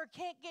water,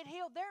 can't get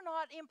healed. They're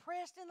not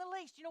impressed in the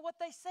least. You know what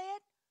they said?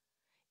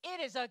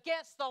 It is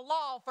against the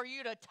law for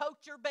you to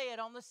tote your bed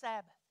on the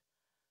Sabbath.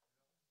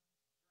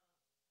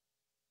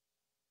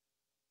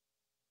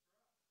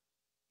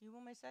 You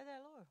want me to say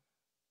that, Lord?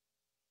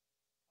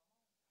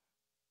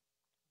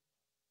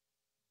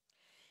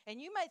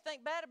 And you may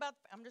think bad about,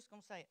 I'm just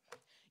going to say it.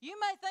 You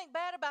may think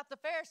bad about the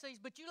Pharisees,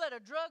 but you let a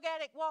drug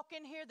addict walk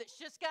in here that's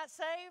just got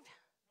saved,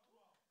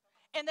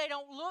 and they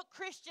don't look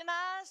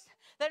Christianized,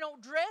 they don't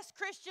dress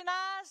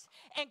Christianized,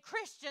 and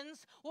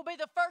Christians will be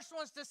the first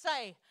ones to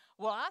say,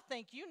 well, I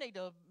think you need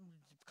to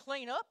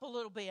clean up a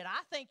little bit. I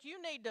think you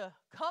need to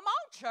come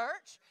on,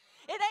 church.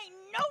 It ain't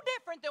no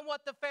different than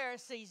what the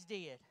Pharisees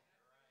did.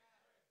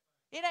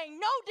 It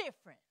ain't no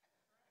different.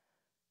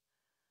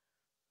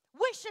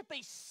 We should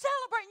be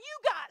celebrating.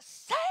 You got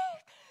saved?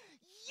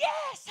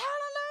 Yes,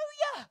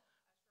 hallelujah.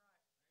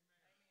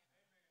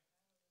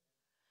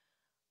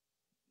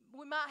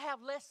 We might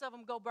have less of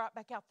them go right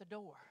back out the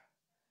door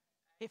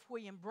if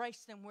we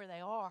embrace them where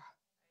they are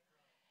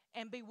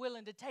and be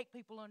willing to take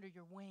people under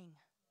your wing.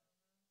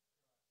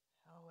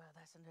 Oh, well,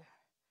 that's under.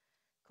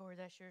 Corey,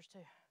 that's yours too.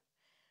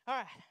 All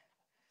right.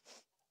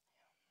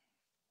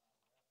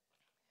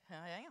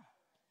 I am.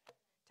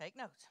 Take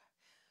notes.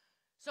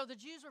 So the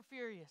Jews were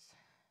furious.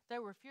 They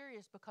were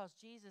furious because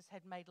Jesus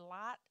had made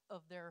light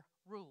of their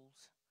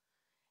rules.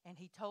 And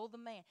he told the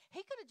man. He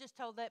could have just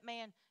told that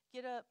man,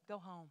 get up, go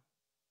home.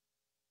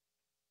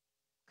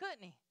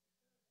 Couldn't he?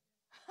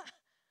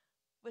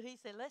 But he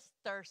said, let's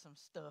stir some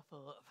stuff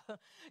up.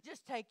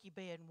 Just take your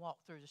bed and walk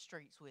through the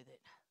streets with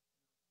it.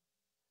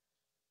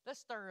 Let's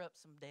stir up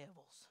some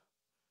devils.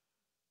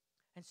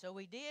 And so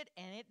he did,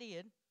 and it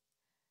did.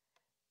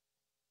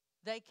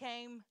 They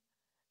came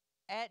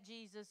at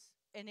Jesus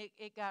and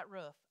it got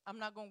rough. I'm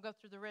not going to go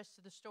through the rest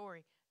of the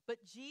story.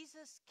 But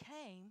Jesus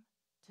came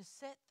to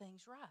set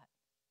things right.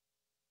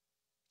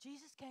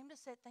 Jesus came to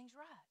set things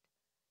right.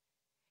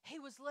 He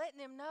was letting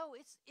them know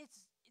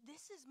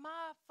this is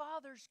my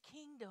Father's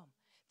kingdom.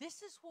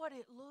 This is what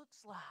it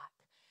looks like.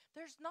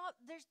 There's not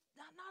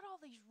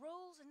all these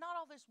rules and not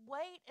all this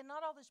weight and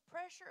not all this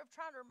pressure of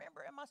trying to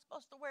remember, am I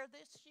supposed to wear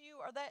this shoe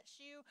or that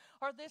shoe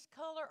or this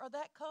color or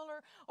that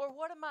color, or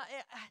what am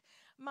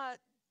I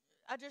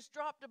just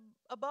dropped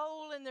a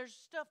bowl and there's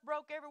stuff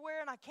broke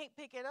everywhere and I can't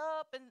pick it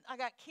up and I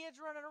got kids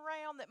running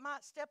around that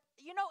might step.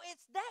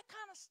 It's that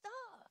kind of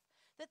stuff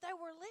that they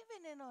were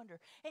living in under.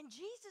 And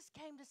Jesus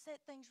came to set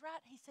things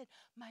right. He said,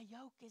 my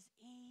yoke is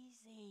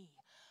easy.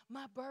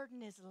 My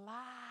burden is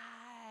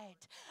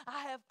light.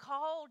 I have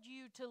called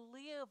you to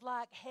live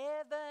like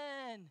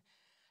heaven.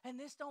 And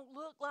this don't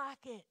look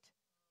like it.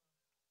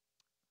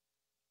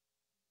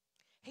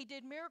 He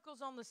did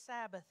miracles on the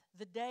Sabbath,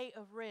 the day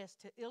of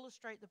rest, to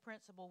illustrate the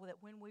principle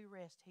that when we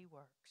rest, He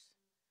works.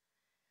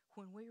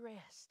 When we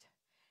rest,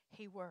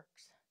 He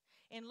works.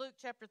 In Luke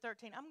chapter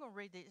 13, I'm going to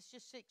read this. It's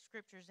just 6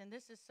 scriptures, and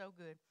this is so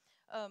good.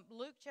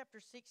 Luke chapter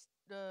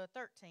 13,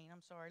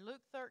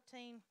 Luke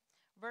 13,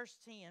 verse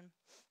 10.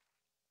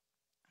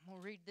 I'm going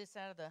to read this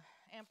out of the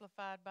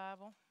Amplified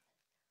Bible,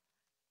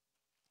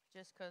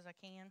 just because I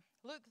can.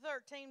 Luke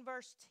 13,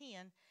 verse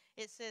 10,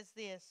 it says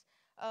this.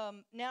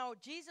 Now,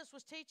 Jesus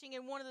was teaching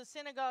in one of the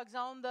synagogues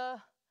on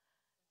the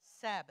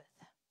Sabbath.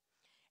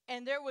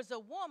 And there was a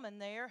woman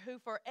there who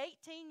for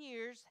 18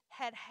 years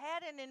had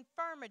had an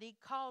infirmity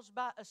caused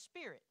by a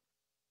spirit.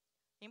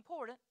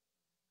 Important.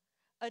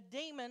 A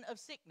demon of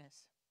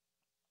sickness.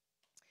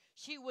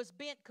 She was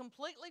bent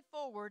completely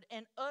forward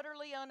and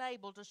utterly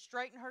unable to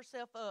straighten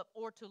herself up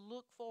or to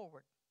look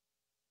forward.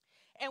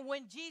 And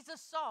when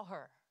Jesus saw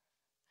her,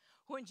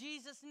 when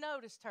Jesus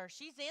noticed her,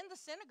 she's in the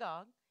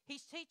synagogue.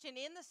 He's teaching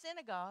in the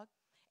synagogue,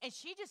 and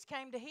she just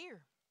came to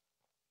hear.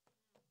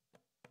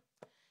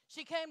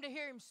 She came to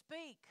hear him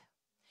speak.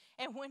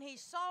 And when he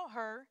saw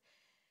her,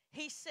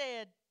 he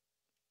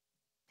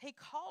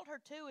called her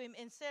to him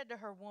and said to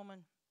her,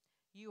 woman,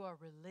 you are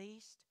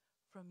released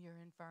from your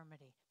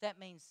infirmity. That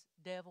means,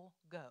 devil,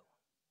 go.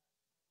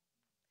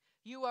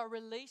 You are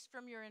released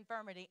from your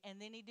infirmity. And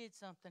then he did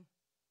something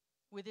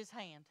with his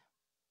hand.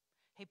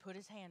 He put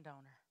his hand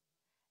on her,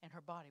 and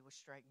her body was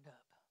straightened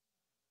up.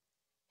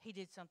 He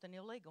did something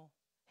illegal.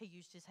 He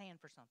used his hand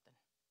for something,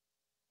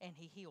 and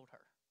he healed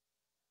her.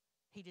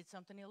 He did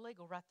something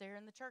illegal right there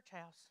in the church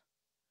house.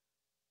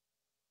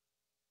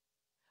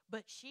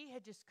 But she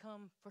had just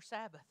come for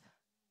Sabbath.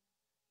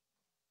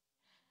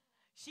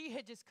 She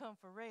had just come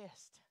for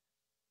rest.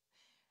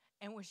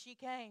 And when she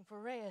came for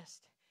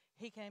rest,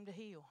 he came to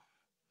heal.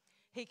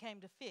 He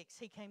came to fix.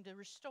 He came to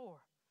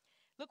restore.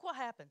 Look what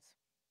happens.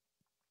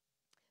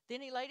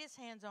 Then he laid his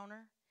hands on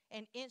her,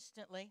 and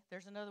instantly,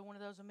 there's another one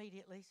of those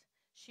immediatelys,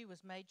 she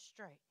was made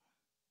straight.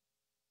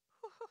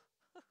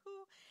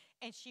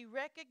 And she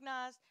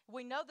recognized,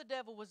 we know the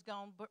devil was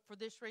gone, but for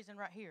this reason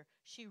right here.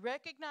 She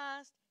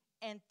recognized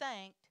and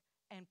thanked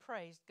and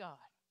praised God.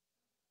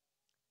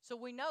 So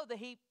we know that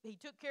he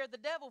took care of the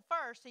devil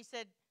first. He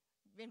said,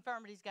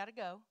 infirmity's got to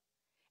go.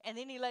 And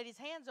then he laid his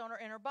hands on her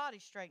and her body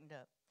straightened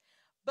up.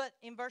 But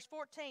in verse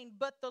 14,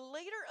 but the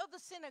leader of the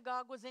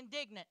synagogue was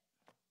indignant.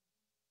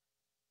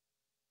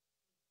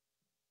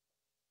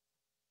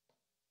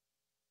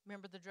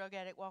 Remember the drug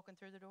addict walking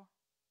through the door?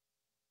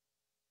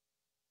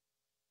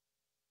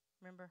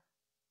 Remember?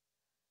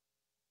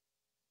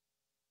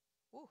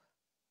 Ooh.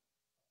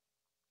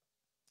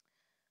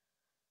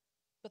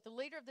 But the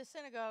leader of the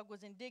synagogue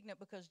was indignant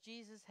because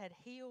Jesus had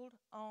healed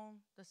on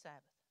the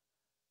Sabbath.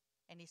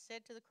 And he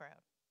said to the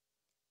crowd,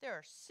 there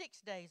are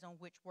 6 days on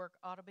which work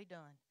ought to be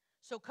done.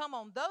 So come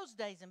on those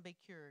days and be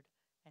cured,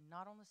 and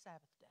not on the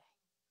Sabbath day.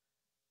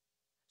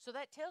 So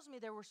that tells me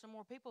there were some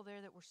more people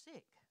there that were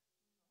sick.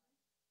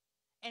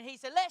 And he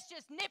said, let's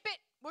just nip it.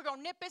 We're going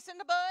to nip this in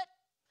the bud.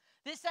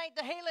 This ain't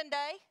the healing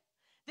day.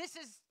 This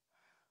is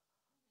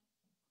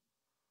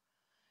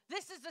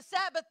the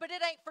Sabbath, but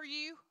it ain't for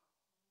you.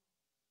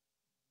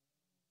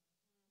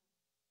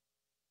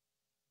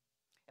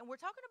 And we're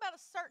talking about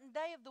a certain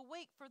day of the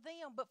week for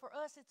them, but for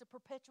us it's a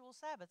perpetual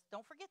Sabbath.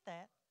 Don't forget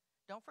that.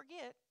 Don't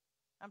forget.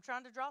 I'm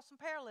trying to draw some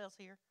parallels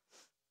here.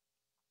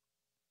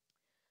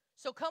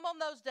 So come on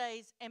those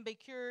days and be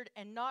cured,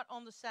 and not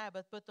on the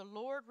Sabbath. But the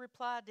Lord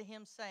replied to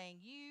him, saying,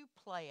 you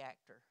play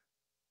actor,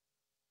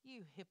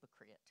 you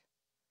hypocrite.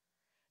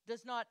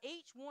 Does not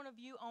each one of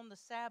you on the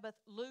Sabbath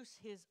loose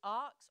his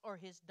ox or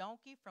his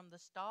donkey from the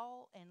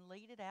stall and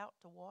lead it out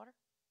to water?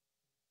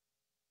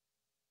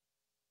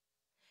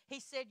 He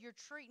said, you're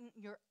treating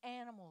your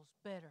animals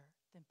better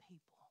than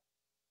people.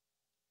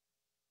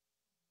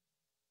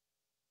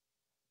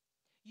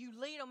 You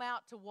lead them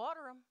out to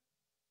water them.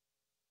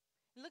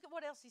 Look at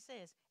what else he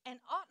says. And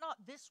ought not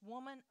this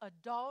woman, a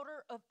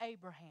daughter of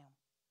Abraham,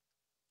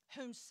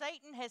 whom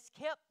Satan has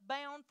kept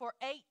bound for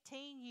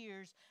 18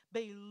 years,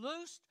 be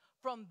loosed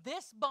from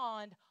this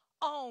bond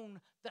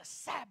on the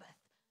Sabbath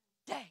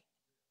day?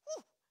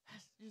 Whew,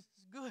 that's just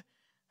good.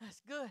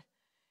 That's good.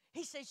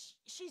 He says,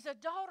 she's a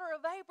daughter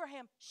of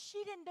Abraham. She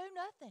didn't do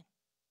nothing.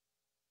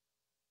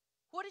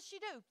 What did she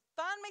do?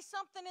 Find me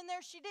something in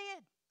there she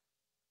did.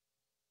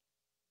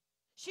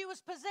 She was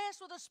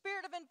possessed with a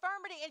spirit of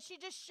infirmity, and she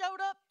just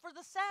showed up for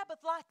the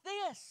Sabbath like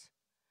this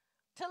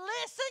to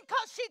listen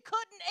because she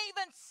couldn't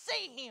even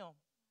see him.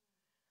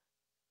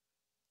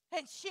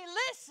 And she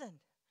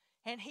listened,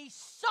 and he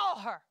saw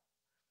her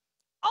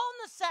on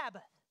the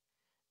Sabbath,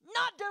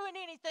 not doing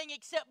anything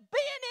except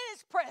being in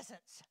his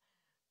presence.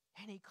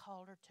 And he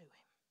called her to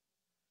him.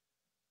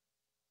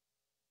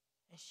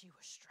 And she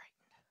was straightened.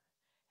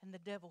 And the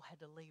devil had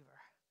to leave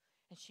her.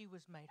 And she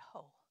was made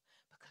whole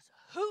because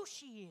of who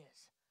she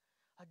is.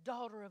 A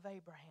daughter of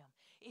Abraham.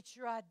 It's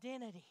your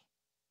identity.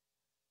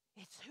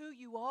 It's who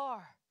you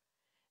are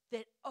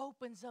that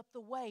opens up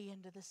the way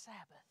into the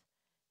Sabbath.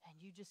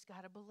 And you just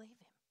got to believe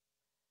him.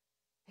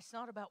 It's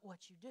not about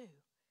what you do.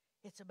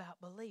 It's about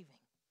believing.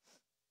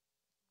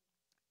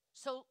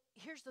 So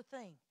here's the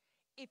thing.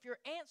 If your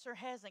answer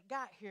hasn't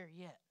got here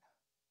yet,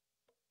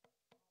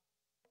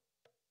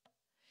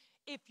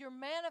 if your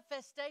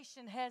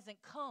manifestation hasn't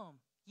come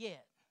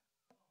yet,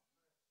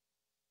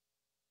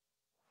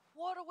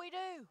 what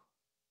do?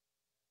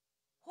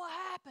 What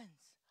happens?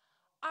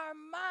 Our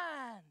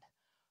mind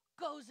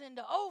goes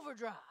into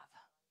overdrive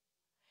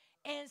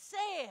and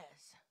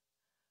says,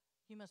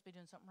 you must be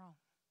doing something wrong.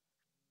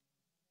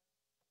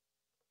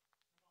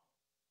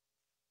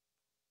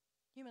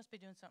 You must be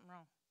doing something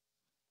wrong.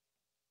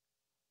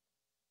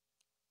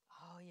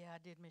 Oh, yeah, I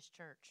did miss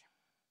church.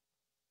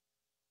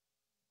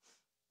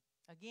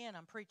 Again,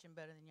 I'm preaching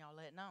better than y'all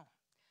letting on.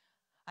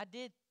 I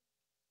did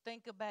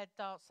think a bad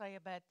thought, say a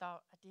bad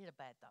thought. I did a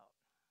bad thought.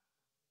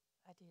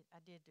 I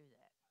did do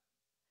that.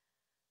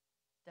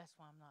 That's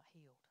why I'm not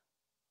healed.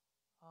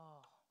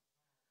 Oh.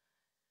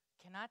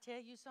 Can I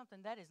tell you something?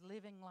 That is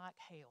living like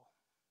hell.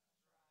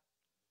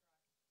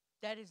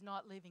 That is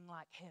not living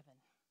like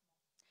heaven.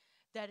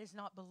 That is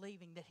not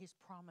believing that his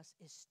promise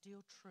is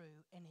still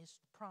true and his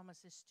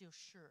promise is still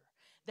sure.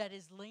 That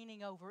is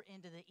leaning over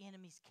into the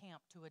enemy's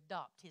camp to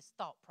adopt his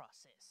thought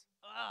process.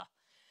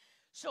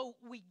 So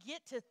we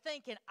get to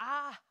thinking,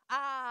 I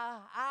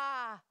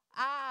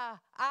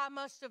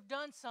must have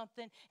done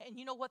something. And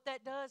you know what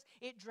that does?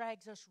 It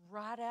drags us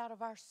right out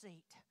of our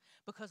seat.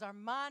 Because our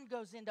mind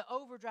goes into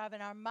overdrive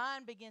and our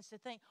mind begins to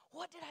think,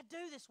 what did I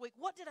do this week?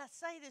 What did I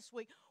say this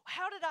week?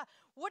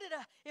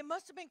 It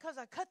must have been because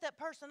I cut that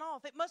person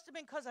off. It must have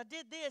been because I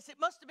did this. It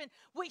must have been,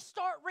 we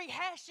start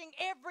rehashing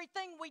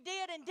everything we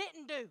did and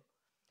didn't do.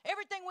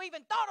 Everything we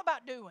even thought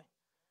about doing.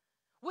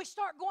 We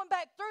start going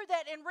back through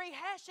that and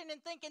rehashing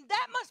and thinking,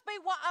 that must be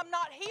why I'm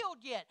not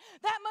healed yet.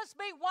 That must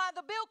be why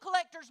the bill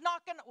collector's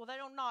knocking. Well, they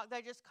don't knock,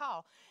 they just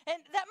call.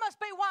 And that must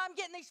be why I'm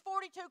getting these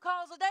 42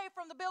 calls a day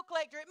from the bill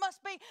collector. It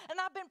must be,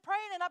 and I've been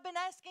praying and I've been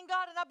asking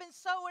God and I've been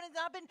sowing and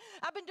I've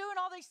been doing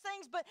all these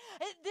things, but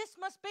this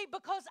must be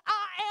because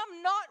I am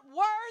not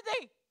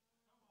worthy.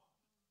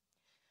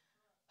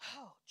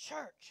 Oh,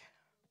 church.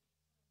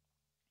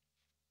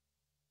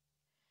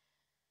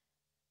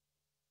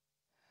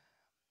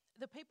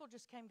 The people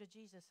just came to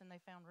Jesus and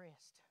they found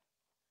rest.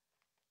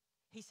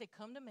 He said,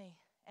 come to me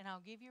and I'll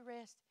give you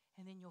rest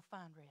and then you'll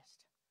find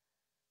rest.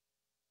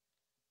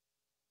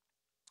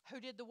 Who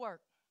did the work?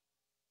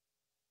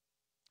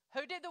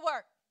 Who did the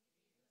work?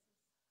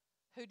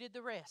 Who did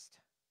the rest?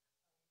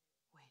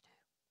 We do.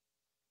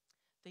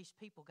 These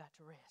people got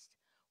to rest.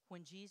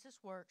 When Jesus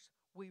works,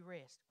 we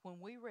rest. When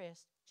we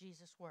rest,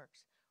 Jesus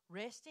works.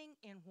 Resting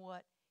in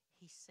what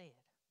he said.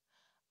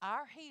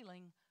 Our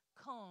healing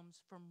comes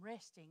from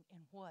resting in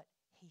what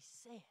he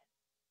said,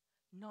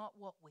 not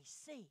what we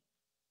see.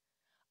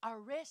 Our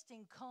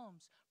resting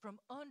comes from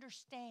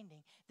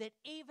understanding that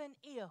even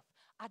if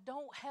I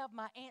don't have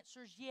my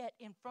answers yet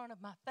in front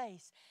of my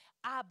face,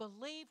 I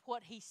believe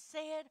what he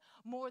said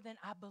more than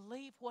I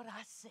believe what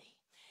I see.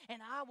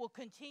 And I will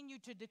continue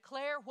to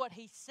declare what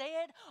he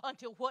said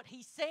until what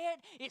he said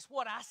is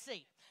what I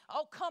see.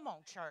 Oh, come on,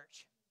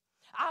 church.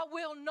 I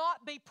will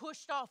not be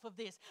pushed off of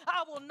this.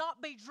 I will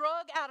not be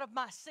dragged out of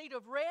my seat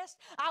of rest.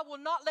 I will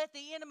not let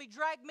the enemy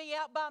drag me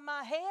out by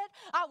my head.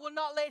 I will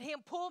not let him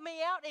pull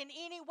me out in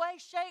any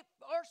way, shape,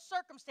 or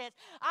circumstance.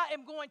 I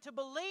am going to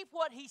believe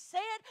what he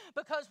said,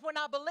 because when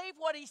I believe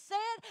what he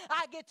said,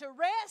 I get to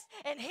rest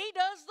and he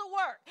does the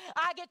work.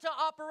 I get to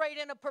operate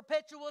in a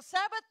perpetual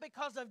Sabbath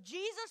because of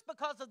Jesus,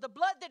 because of the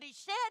blood that he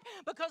shed,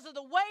 because of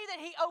the way that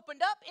he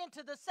opened up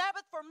into the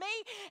Sabbath for me,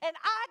 and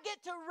I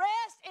get to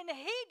rest and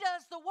he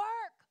does the work.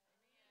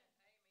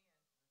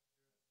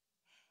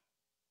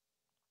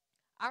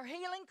 Our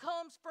healing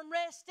comes from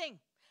resting.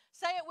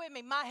 Say it with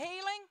me. My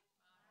healing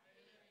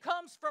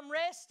comes from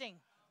resting.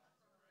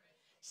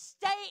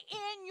 Stay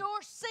in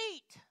your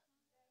seat.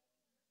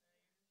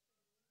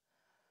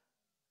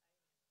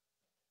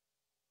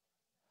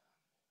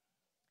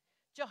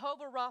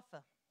 Jehovah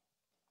Rapha.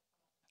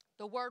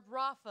 The word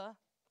Rapha,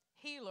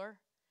 healer,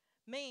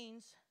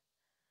 means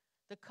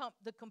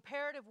the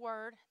comparative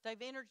word.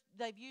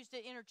 They've used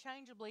it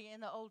interchangeably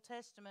in the Old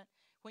Testament.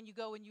 When you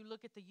go and you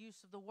look at the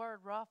use of the word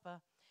Rapha,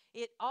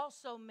 it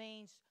also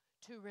means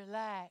to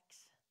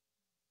relax,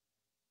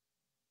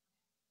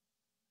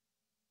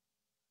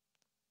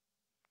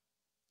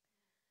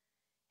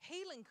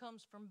 Healing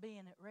comes from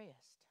being at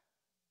rest,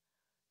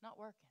 not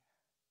working.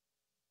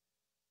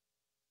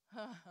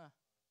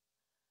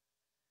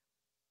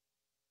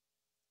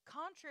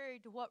 Contrary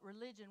to what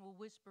religion will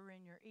whisper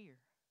in your ear,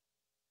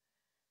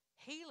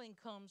 healing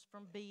comes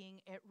from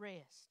being at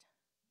rest.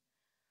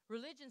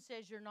 Religion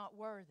says you're not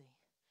worthy,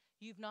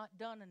 you've not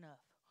done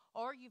enough,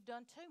 or you've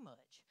done too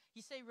much.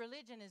 You see,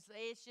 religion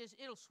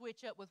it'll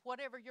switch up with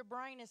whatever your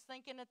brain is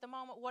thinking at the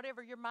moment,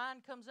 whatever your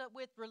mind comes up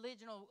with.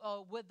 Religion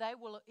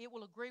it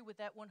will agree with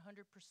that 100%.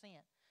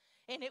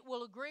 And it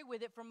will agree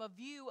with it from a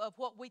view of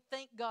what we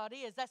think God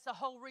is. That's the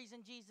whole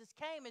reason Jesus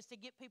came, is to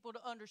get people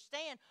to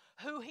understand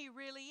who He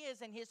really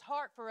is and His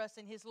heart for us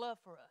and His love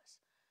for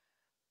us.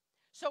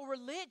 So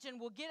religion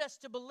will get us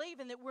to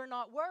believing that we're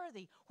not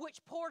worthy,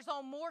 which pours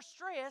on more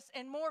stress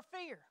and more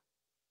fear.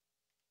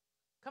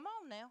 Come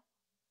on now.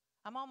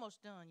 I'm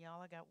almost done, y'all.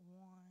 I got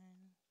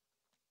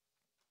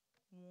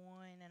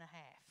one and a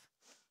half.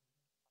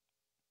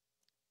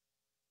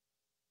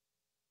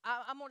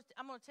 I'm going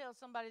to tell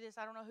somebody this.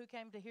 I don't know who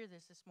came to hear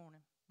this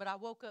morning, but I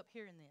woke up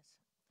hearing this.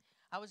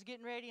 I was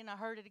getting ready and I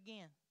heard it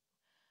again.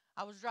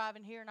 I was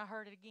driving here and I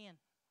heard it again.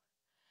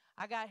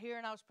 I got here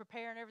and I was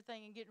preparing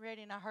everything and getting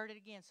ready and I heard it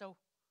again. So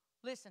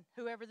listen,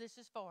 whoever this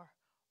is for,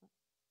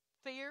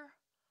 fear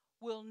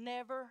will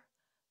never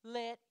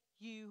let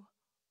you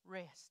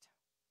rest.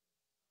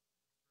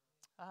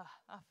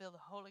 I feel the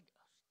Holy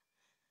Ghost.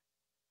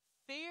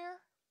 Fear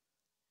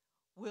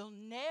will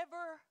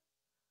never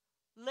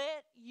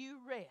let you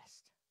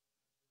rest.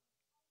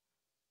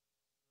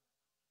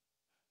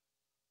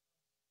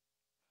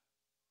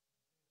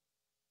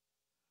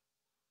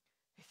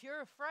 If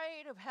you're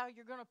afraid of how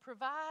you're going to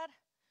provide,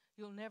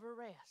 you'll never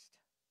rest.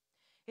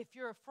 If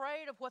you're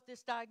afraid of what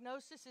this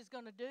diagnosis is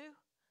going to do,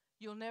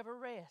 you'll never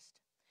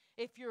rest.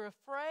 If you're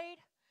afraid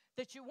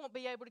that you won't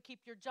be able to keep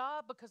your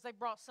job because they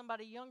brought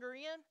somebody younger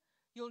in,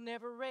 you'll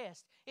never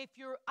rest.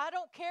 I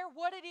don't care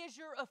what it is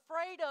you're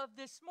afraid of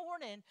this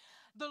morning,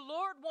 the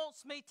Lord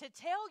wants me to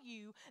tell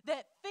you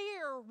that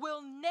fear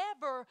will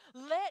never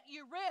let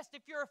you rest.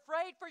 If you're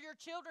afraid for your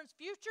children's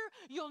future,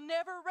 you'll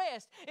never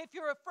rest. If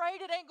you're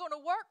afraid it ain't going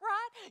to work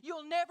right,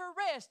 you'll never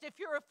rest. If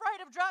you're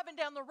afraid of driving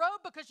down the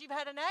road because you've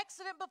had an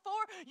accident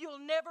before,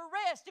 you'll never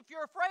rest. If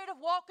you're afraid of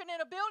walking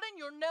in a building,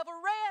 you'll never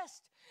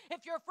rest.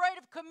 If you're afraid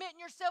of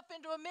committing yourself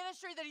into a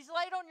ministry that He's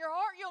laid on your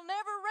heart, you'll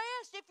never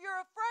rest. If you're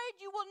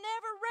afraid, you will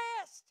never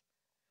rest.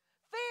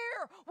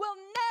 Fear will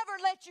never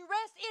let you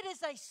rest. It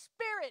is a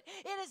spirit.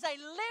 It is a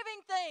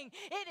living thing.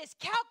 It is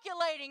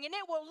calculating, and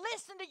it will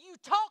listen to you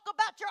talk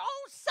about your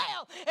own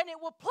self, and it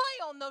will play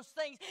on those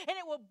things, and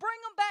it will bring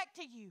them back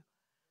to you.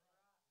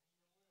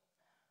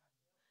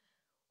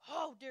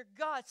 Oh, dear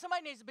God,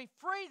 somebody needs to be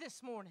free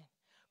this morning.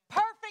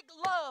 Perfect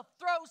love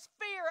throws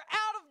fear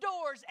out of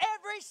doors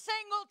every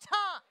single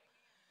time.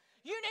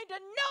 You need to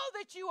know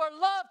that you are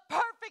loved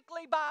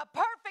perfectly by a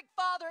perfect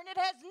Father, and it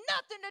has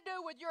nothing to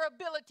do with your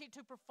ability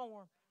to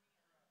perform.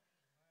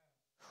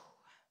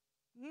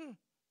 Yeah.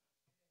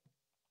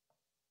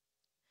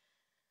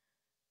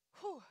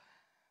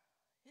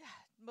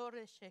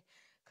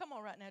 Come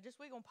on right now.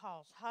 We're going to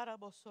pause. God, I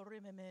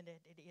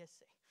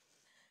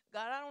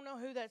don't know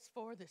who that's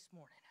for this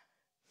morning,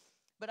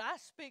 but I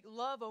speak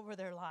love over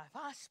their life.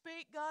 I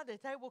speak, God,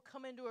 that they will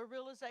come into a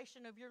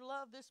realization of your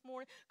love this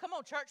morning. Come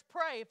on, church,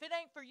 pray. If it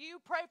ain't for you,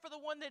 pray for the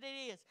one that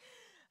it is.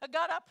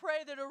 God, I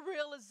pray that a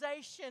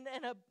realization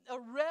and a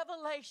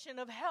revelation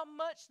of how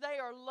much they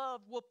are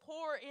loved will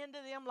pour into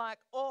them like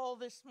oil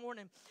this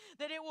morning.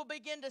 That it will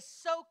begin to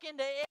soak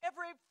into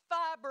every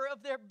fiber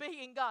of their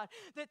being, God.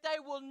 That they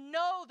will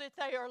know that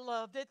they are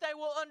loved. That they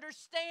will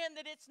understand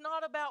that it's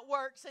not about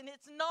works and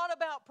it's not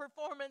about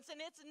performance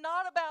and it's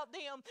not about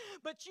them.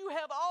 But you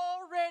have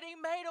already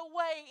made a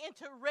way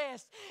into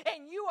rest.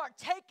 And you are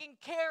taking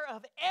care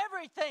of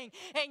everything.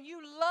 And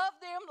you love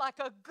them like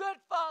a good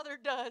father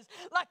does.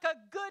 Like a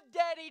good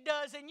daddy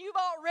does, and you've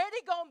already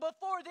gone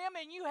before them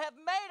and you have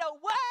made a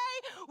way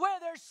where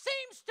there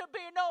seems to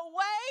be no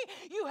way.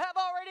 You have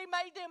already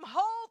made them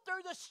whole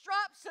through the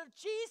stripes of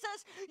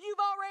Jesus.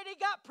 You've already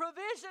got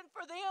provision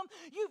for them.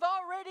 You've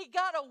already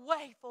got a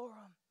way for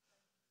them.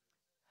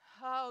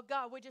 Oh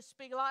God, we just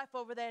speak life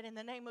over that in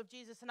the name of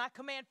Jesus, and I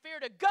command fear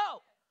to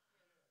go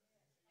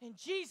in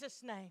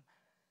Jesus' name.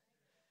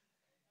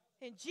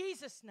 In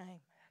Jesus' name.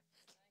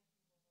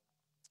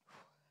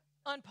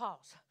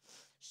 Unpause.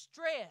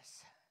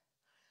 Stress.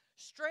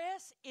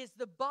 Stress is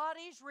the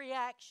body's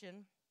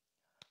reaction.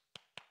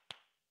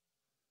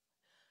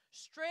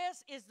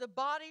 Stress is the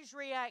body's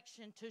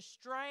reaction to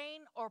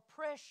strain or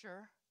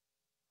pressure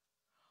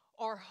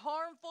or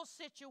harmful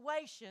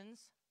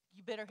situations.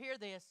 You better hear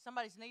this.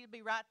 Somebody's need to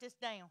be write this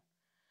down.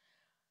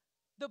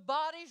 The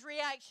body's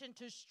reaction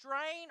to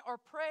strain or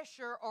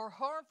pressure or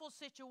harmful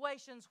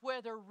situations,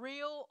 whether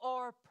real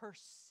or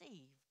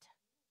perceived.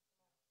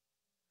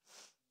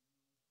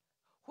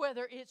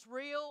 Whether it's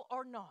real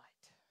or not.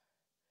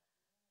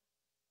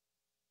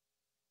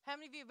 How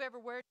many of you have ever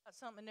worried about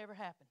something that never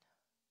happened?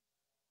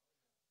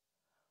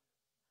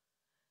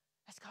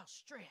 That's called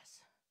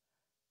stress.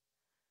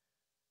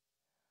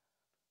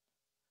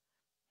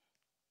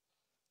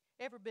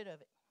 Every bit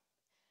of it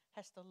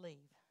has to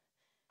leave.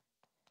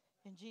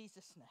 In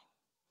Jesus' name.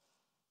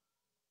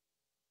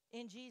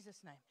 In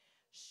Jesus' name.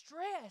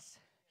 Stress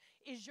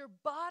is your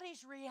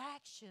body's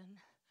reaction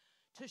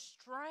to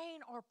strain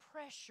or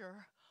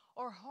pressure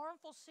or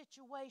harmful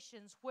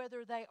situations,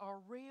 whether they are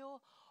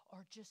real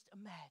or just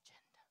imagined.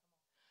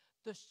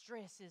 The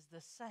stress is the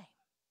same.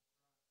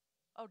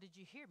 Oh, did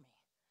you hear me?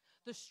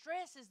 The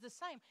stress is the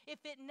same. If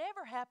it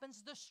never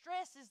happens, the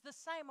stress is the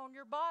same on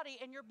your body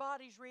and your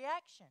body's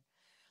reaction.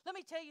 Let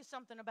me tell you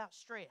something about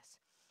stress.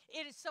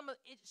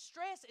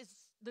 Stress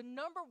is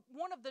number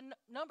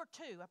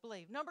two, I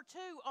believe. Number 2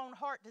 on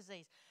heart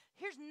disease.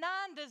 Here's 9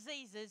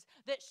 diseases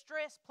that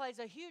stress plays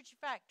a huge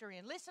factor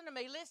in. Listen to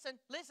me.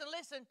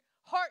 Listen.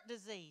 Heart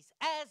disease,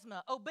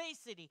 asthma,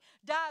 obesity,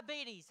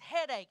 diabetes,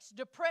 headaches,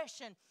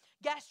 depression,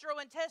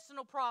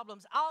 gastrointestinal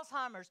problems,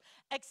 Alzheimer's,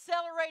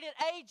 accelerated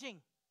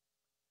aging.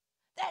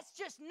 That's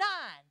just 9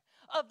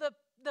 of the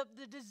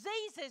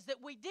diseases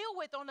that we deal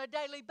with on a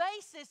daily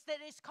basis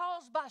that is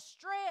caused by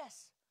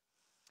stress.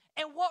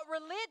 And what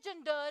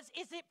religion does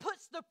is it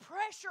puts the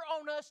pressure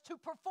on us to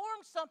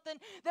perform something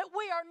that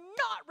we are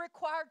not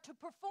required to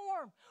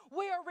perform.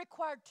 We are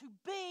required to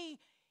be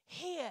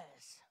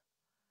His.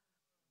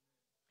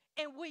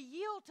 And we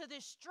yield to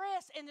this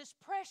stress and this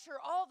pressure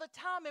all the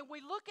time. And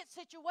we look at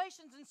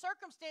situations and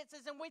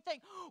circumstances and we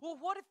think, well,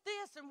 what if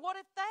this and what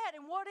if that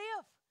and what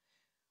if?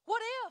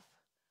 What if?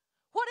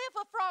 What if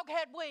a frog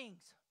had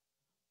wings?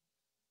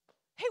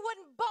 He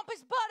wouldn't bump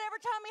his butt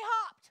every time he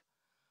hopped.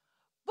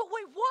 But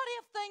we what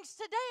if things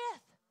to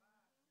death.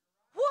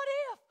 What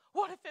if?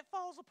 What if it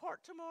falls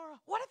apart tomorrow?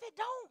 What if it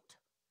don't?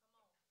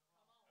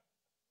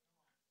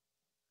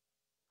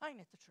 Ain't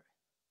it the truth?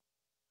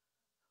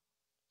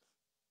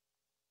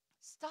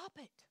 Stop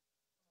it.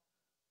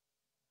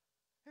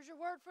 Here's your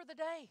word for the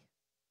day.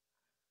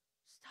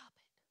 Stop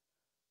it.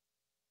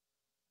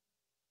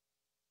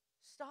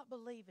 Stop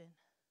believing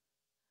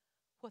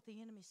what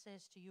the enemy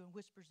says to you and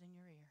whispers in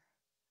your ear.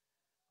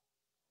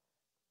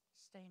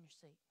 Stay in your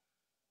seat.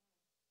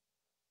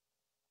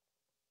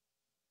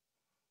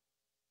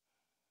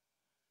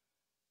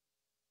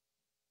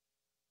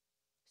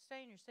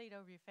 Stay in your seat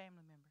over your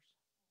family members.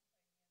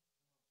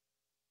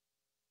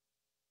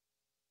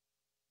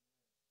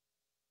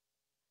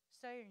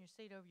 Stay in your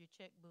seat over your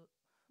checkbook.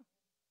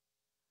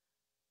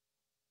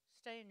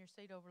 Stay in your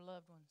seat over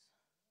loved ones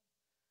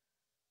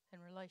and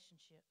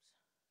relationships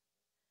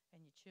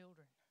and your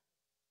children.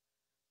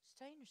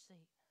 Stay in your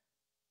seat.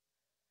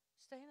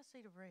 Stay in a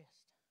seat of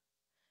rest.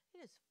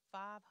 It is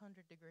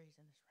 500 degrees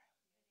in this room.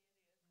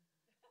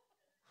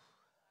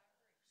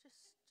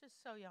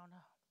 Just so y'all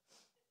know.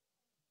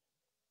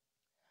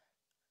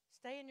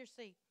 Stay in your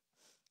seat.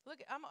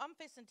 Look, I'm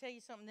fixing to tell you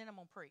something, then I'm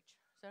going to preach.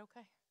 Is that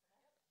okay?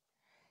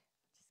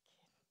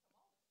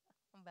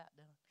 I'm about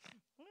done.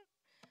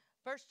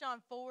 1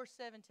 John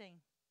 4:17.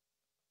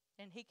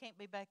 And he can't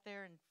be back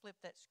there and flip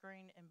that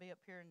screen and be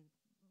up here and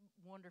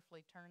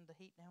wonderfully turn the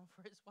heat down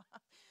for his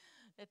wife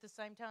at the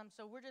same time.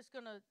 So we're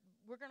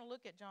gonna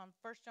look at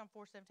 1 John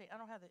 4:17. I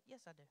don't have that.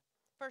 Yes, I do.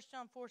 1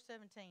 John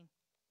 4:17.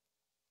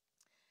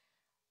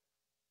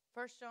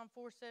 1 John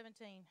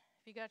 4:17.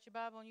 If you got your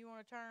Bible and you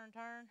want to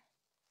turn.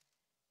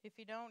 If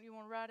you don't, you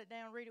want to write it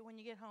down, read it when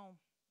you get home.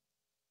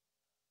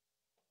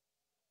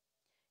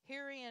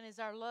 Herein is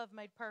our love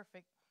made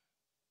perfect.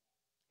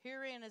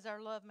 Herein is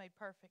our love made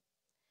perfect,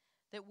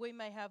 that we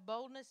may have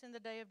boldness in the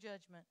day of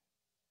judgment.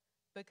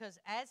 Because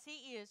as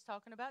He is,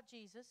 talking about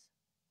Jesus,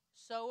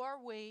 so are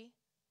we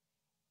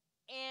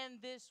in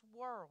this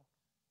world.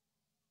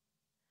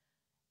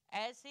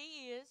 As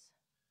He is,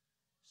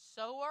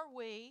 so are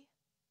we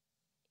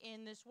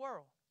in this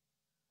world.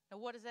 Now,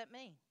 what does that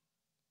mean?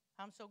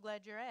 I'm so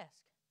glad you're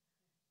asked.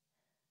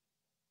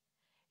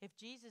 If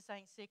Jesus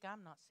ain't sick,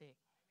 I'm not sick.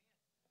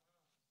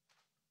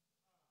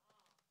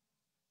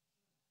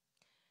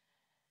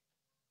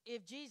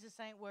 If Jesus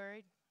ain't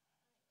worried,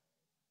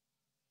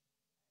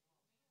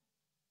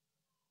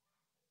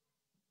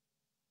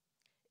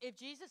 if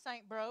Jesus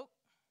ain't broke,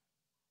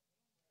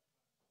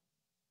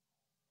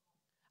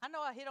 I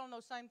know I hit on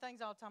those same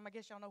things all the time. I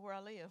guess y'all know where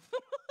I live.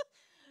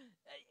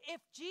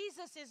 If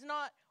Jesus is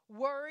not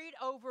worried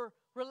over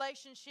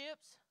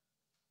relationships,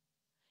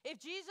 if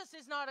Jesus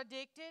is not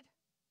addicted,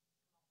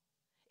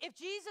 if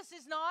Jesus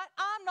is not,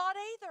 I'm not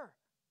either.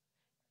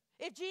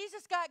 If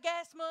Jesus got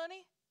gas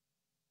money,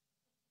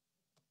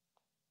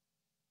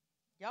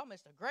 y'all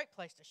missed a great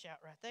place to shout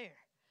right there.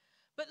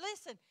 But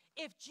listen,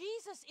 if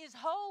Jesus is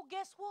whole,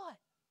 guess what?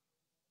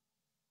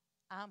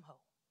 I'm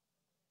whole.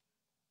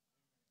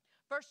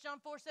 1 John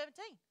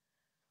 4:17.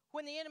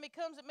 When the enemy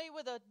comes at me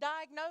with a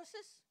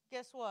diagnosis,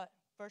 guess what?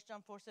 1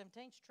 John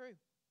 4:17 is true.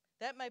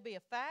 That may be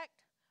a fact,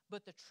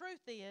 but the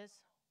truth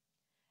is,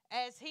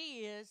 as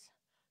He is,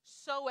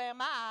 so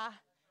am I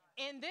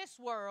in this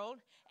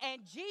world,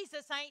 and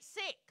Jesus ain't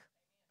sick,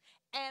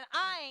 and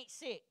I ain't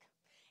sick.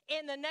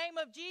 in the name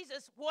of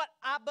Jesus what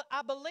I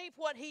believe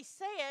what he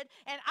said,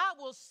 and I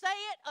will say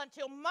it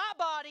until my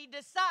body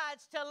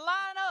decides to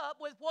line up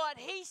with what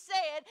he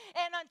said.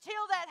 And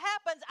until that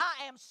happens,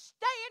 I am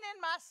staying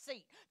in my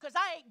seat, because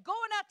I ain't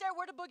going out there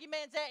where the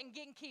boogeyman's at and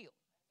getting killed.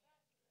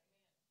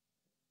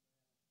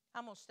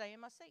 I'm going to stay in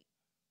my seat.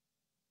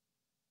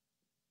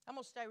 I'm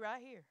going to stay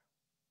right here.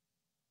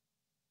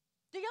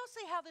 Do y'all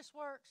see how this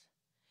works?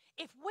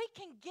 If we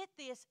can get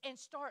this and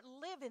start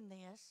living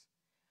this,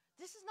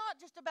 this is not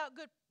just about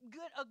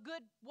a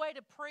good way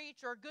to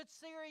preach or a good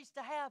series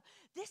to have.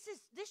 This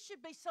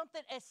should be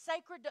something as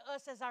sacred to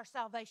us as our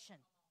salvation.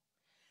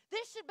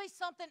 This should be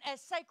something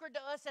as sacred to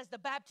us as the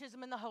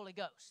baptism in the Holy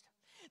Ghost.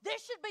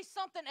 This should be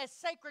something as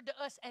sacred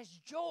to us as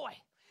joy.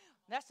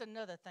 That's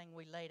another thing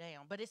we lay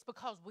down, but it's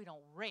because we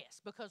don't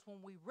rest. Because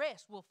when we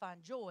rest, we'll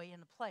find joy in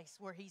the place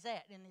where he's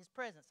at, in his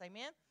presence.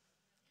 Amen?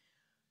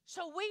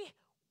 So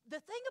the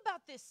thing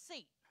about this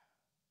seat,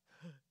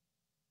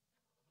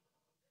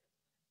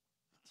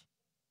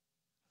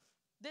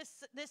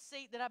 this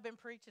seat that I've been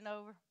preaching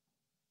over,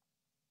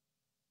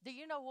 do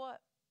you know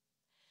what?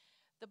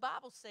 The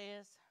Bible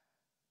says,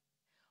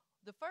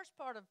 the first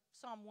part of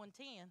Psalm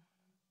 110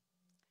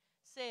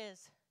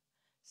 says,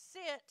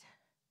 sit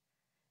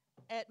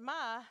at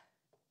my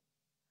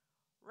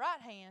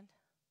right hand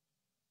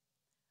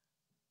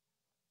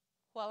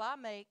while I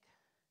make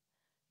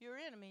your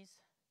enemies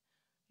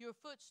your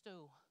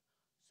footstool.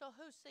 So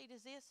whose seat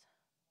is this?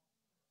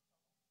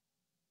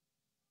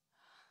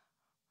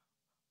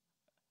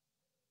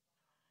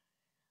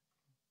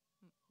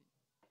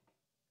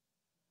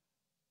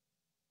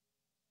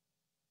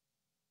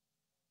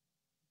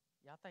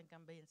 Y'all think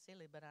I'm being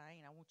silly, but I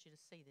ain't. I want you to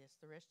see this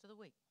the rest of the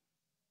week.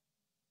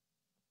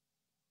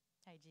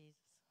 Hey, Jesus.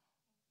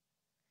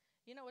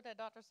 You know what that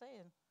doctor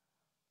said?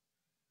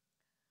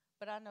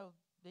 But I know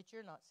that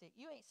you're not sick.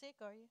 You ain't sick,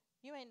 are you?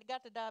 You ain't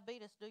got the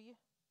diabetes, do you?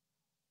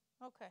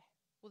 Okay.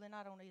 Well, then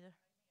I don't either.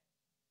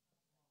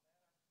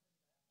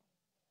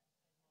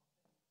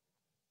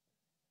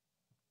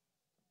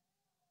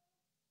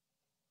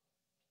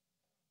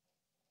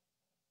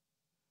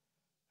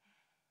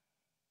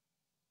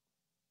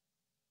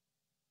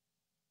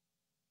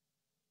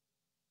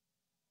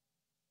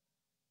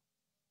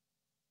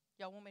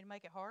 Y'all want me to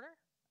make it harder?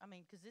 I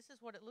mean, because this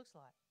is what it looks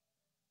like.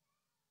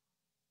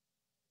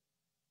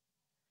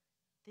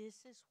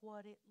 This is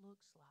what it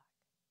looks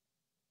like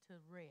to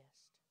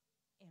rest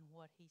in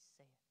what he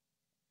said.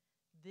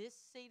 This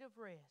seat of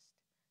rest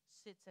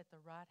sits at the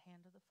right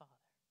hand of the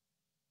Father.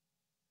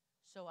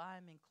 So I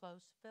am in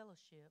close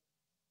fellowship.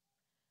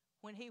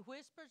 When he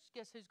whispers,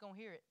 guess who's going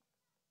to hear it?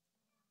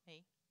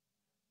 Me.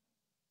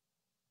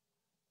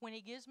 When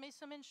he gives me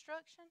some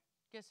instruction,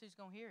 guess who's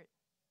going to hear it?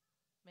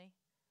 Me.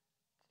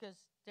 Because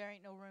there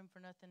ain't no room for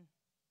nothing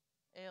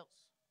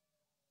else.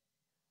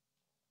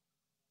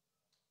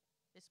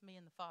 It's me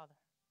and the Father.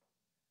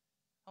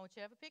 I want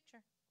you to have a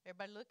picture.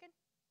 Everybody looking?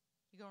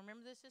 You going to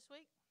remember this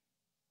week?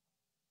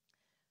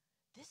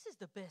 This is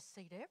the best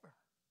seat ever.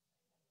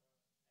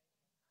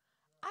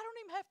 I don't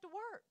even have to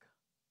work.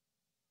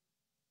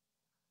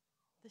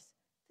 This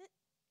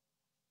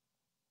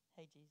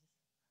hey, Jesus.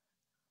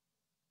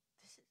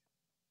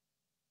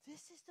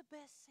 This is the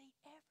best seat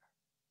ever.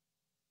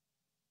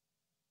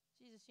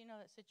 Jesus, you know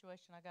that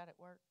situation I got at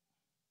work?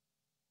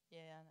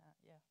 Yeah, I know,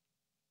 yeah.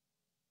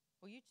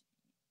 Well,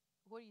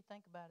 what do you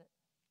think about it?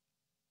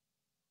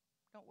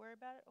 Don't worry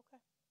about it?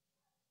 Okay.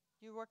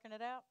 You working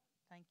it out?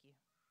 Thank you.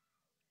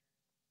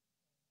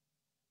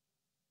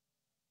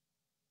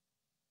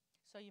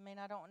 So you mean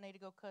I don't need to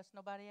go cuss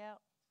nobody out?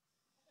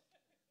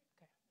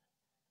 Okay.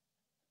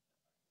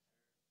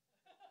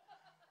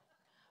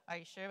 Are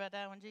you sure about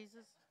that one,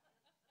 Jesus?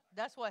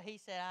 That's what he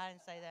said. I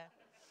didn't say that.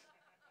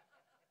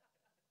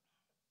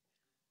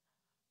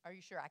 Are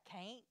you sure I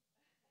can't?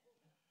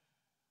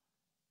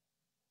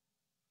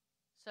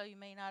 So you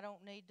mean I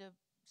don't need to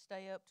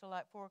stay up till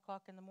like 4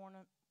 o'clock in the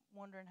morning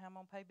wondering how I'm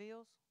going to pay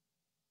bills? Okay.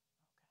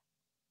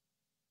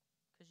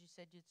 Because you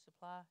said you'd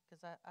supply,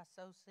 because I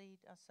sow seed,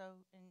 I sow,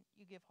 and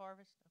you give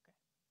harvest? Okay.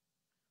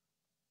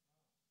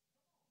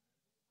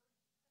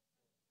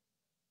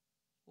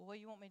 Well, what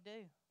do you want me to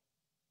do?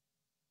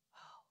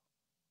 Oh,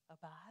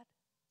 abide?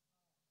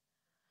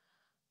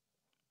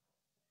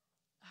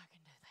 I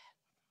can do that.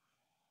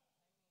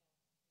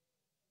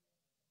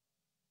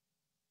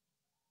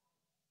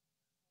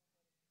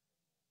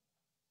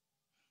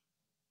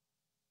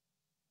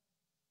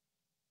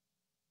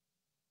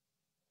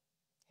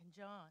 And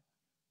John,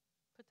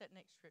 put that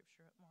next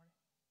scripture up, Marty.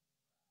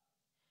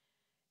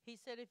 He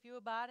said, if you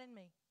abide in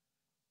me,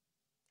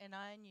 and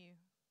I in you,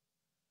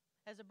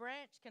 as a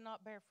branch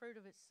cannot bear fruit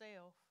of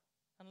itself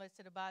unless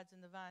it abides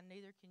in the vine,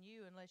 neither can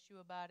you unless you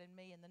abide in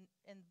me. And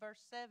in verse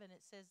 7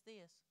 it says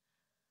this.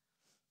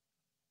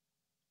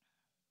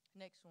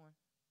 Next one.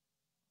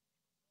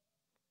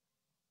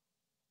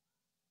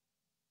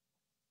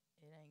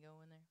 It ain't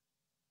going there.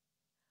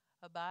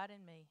 Abide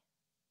in me.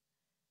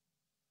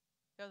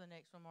 Go to the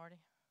next one,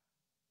 Marty.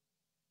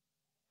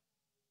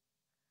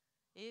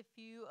 If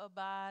you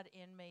abide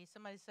in me.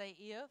 Somebody say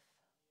if.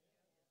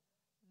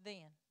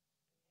 then,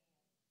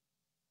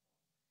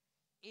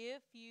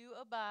 if you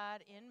abide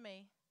in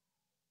me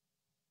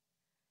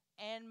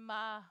and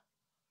my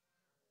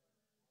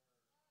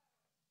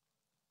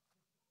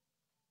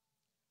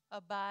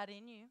abide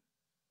in you,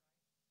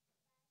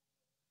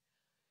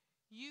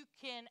 you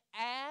can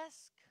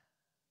ask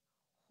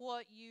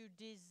what you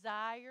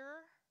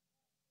desire,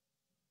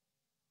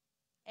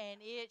 and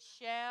it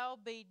shall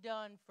be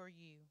done for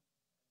you.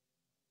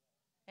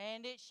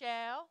 And it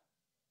shall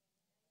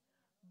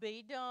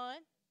be done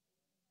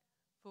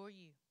for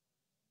you.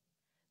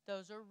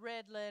 Those are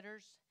red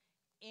letters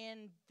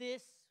in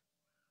this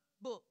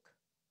book.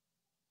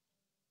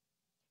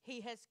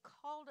 He has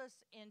called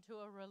us into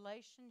a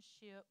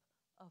relationship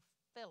of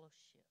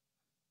fellowship,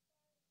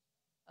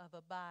 of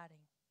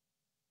abiding,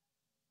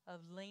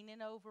 of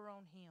leaning over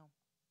on Him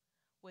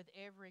with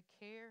every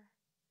care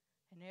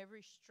and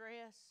every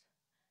stress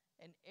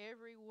and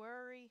every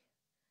worry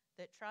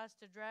that tries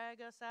to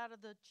drag us out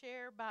of the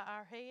chair by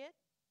our head.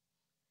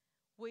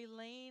 We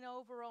lean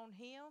over on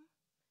Him,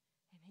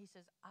 and He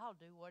says, I'll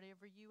do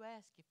whatever you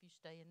ask if you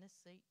stay in this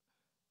seat.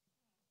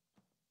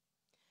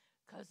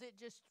 Because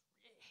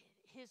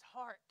His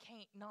heart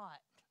can't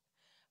not.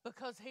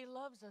 Because He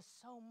loves us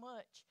so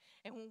much.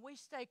 And when we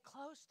stay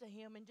close to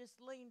Him and just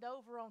leaned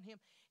over on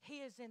Him, He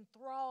is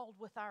enthralled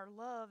with our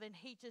love. And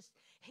He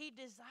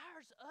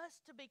desires us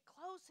to be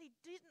close. He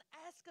didn't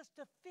ask us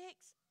to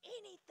fix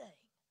anything.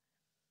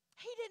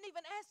 He didn't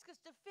even ask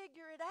us to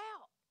figure it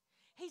out.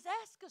 He's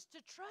asked us to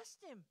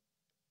trust Him.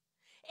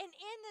 And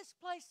in this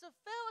place of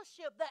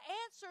fellowship, the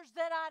answers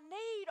that I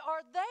need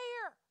are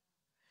there.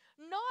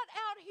 Not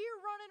out here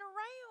running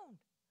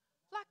around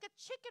like a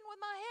chicken with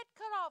my head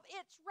cut off.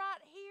 It's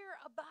right here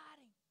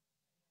abiding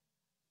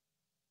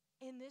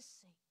in this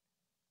seat.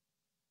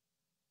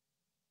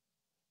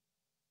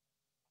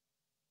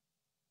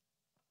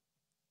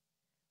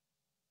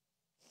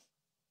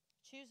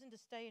 Choosing to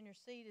stay in your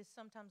seat is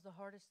sometimes the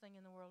hardest thing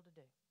in the world to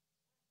do.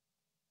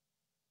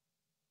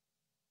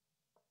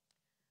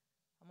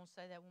 I'm going to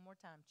say that one more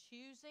time.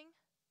 Choosing,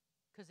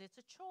 because it's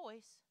a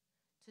choice,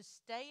 to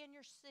stay in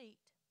your seat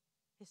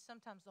is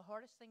sometimes the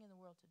hardest thing in the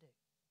world to do.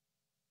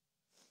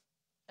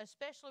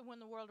 Especially when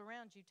the world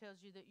around you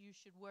tells you that you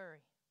should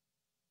worry.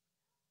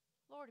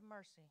 Lord have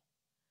mercy.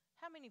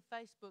 How many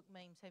Facebook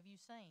memes have you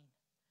seen?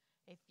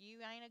 If you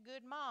ain't a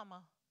good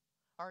mama,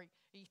 or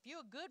if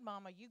you're a good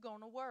mama, you're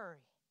going to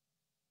worry.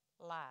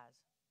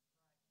 Lies.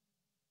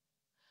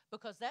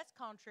 Because that's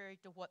contrary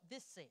to what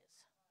this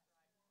says.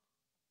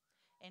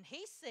 And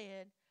He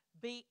said,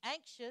 be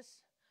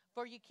anxious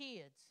for your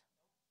kids.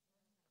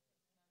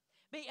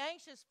 Be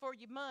anxious for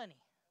your money.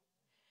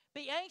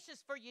 Be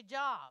anxious for your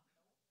job.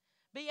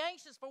 Be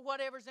anxious for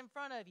whatever's in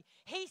front of you.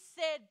 He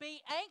said,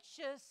 be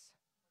anxious.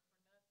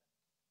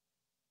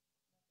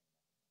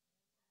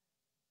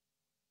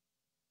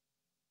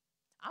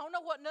 I don't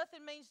know what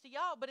nothing means to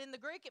y'all, but in the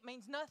Greek it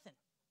means nothing.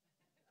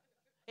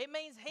 It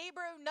means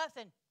Hebrew,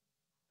 nothing.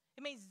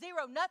 It means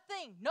zero,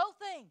 nothing, no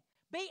thing.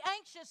 Be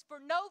anxious for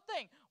no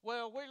thing.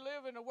 Well, we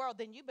live in a world,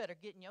 then you better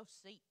get in your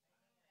seat.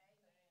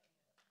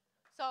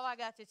 That's all I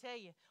got to tell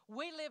you.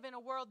 We live in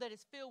a world that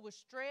is filled with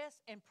stress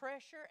and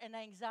pressure and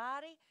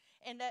anxiety,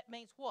 and that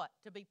means what?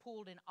 To be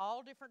pulled in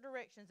all different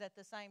directions at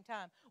the same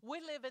time. We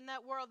live in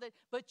that world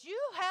but you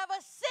have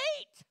a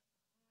seat.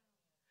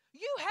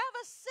 You have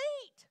a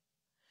seat.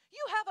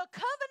 You have a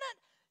covenant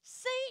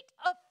seat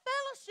of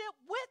fellowship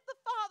with the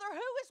Father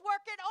who is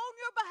working on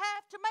your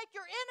behalf to make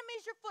your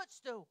enemies your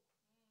footstool.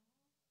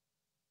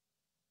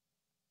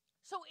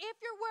 So if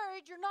you're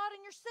worried, you're not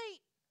in your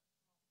seat.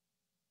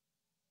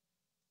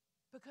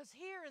 Because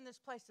here in this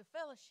place of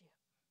fellowship,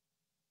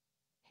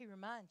 He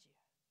reminds you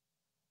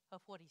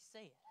of what He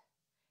said.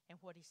 And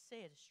what He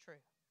said is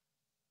true.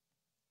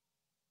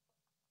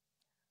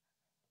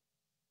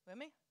 With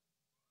me?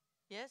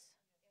 Yes?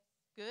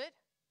 Good?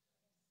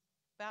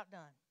 About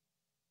done.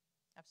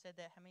 I've said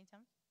that how many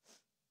times?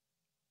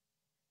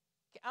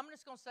 I'm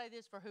just going to say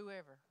this for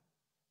whoever.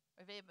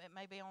 If it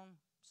may be on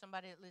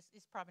somebody that listens.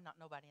 It's probably not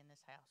nobody in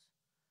this house.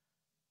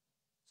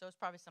 So it's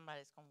probably somebody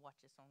that's going to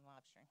watch this on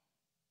live stream.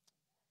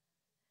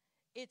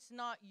 It's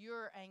not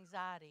your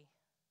anxiety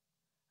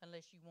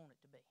unless you want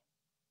it to be.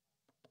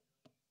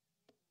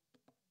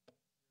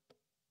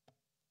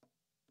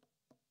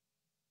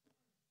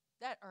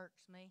 That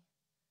irks me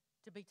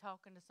to be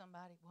talking to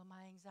somebody. Well,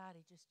 my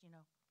anxiety just,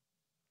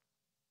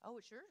 oh,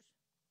 it's yours.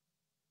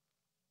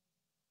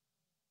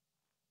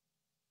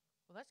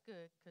 Well, that's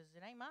good because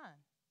it ain't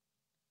mine.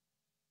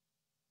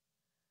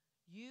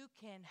 You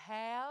can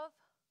have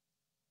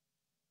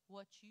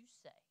what you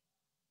say.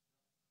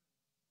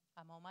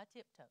 I'm on my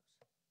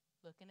tiptoes,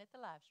 looking at the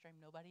live stream.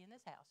 Nobody in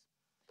this house.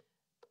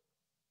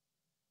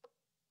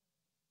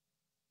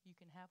 You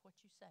can have what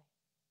you say.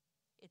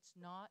 It's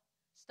not,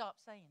 stop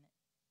saying it.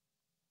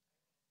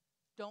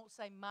 Don't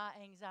say my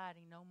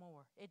anxiety no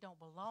more. It don't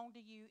belong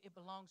to you. It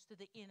belongs to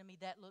the enemy.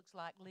 That looks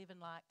like living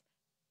like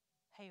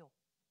hell.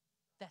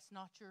 That's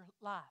not your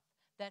life.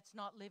 That's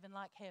not living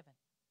like heaven.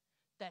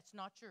 That's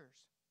not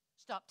yours.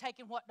 Stop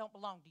taking what don't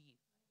belong to you.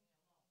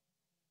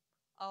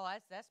 Oh,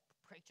 that's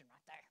preaching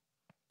right there.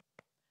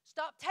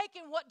 Stop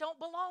taking what don't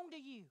belong to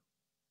you.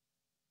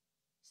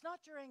 It's not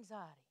your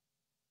anxiety.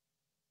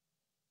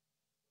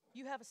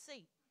 You have a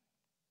seat.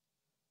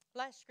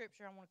 Last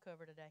scripture I want to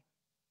cover today,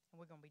 and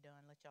we're going to be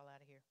done. Let y'all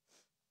out of here.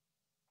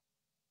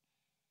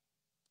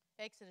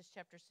 Exodus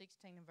chapter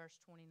 16 and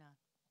verse 29.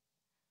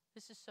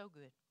 This is so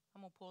good.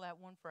 I'm going to pull out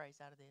one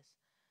phrase out of this.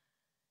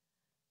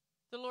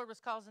 The Lord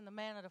was causing the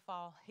manna to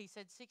fall. He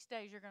said 6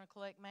 days you're going to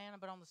collect manna,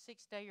 but on the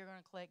sixth day you're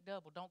going to collect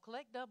double. Don't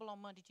collect double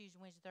on Monday, Tuesday,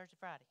 Wednesday, Thursday,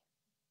 Friday.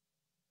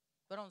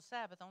 But on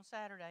Sabbath, on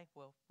Saturday,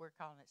 well, we're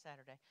calling it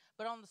Saturday.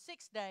 But on the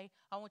sixth day,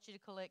 I want you to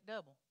collect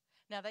double.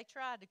 Now, they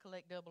tried to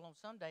collect double on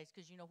some days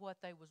because you know what?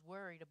 They was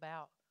worried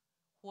about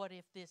what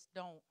if this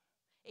don't,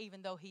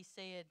 even though he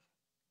said,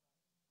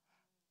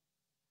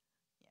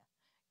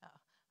 yeah,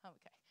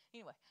 okay.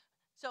 Anyway,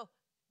 so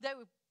they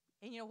would,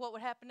 and you know what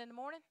would happen in the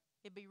morning?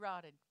 It'd be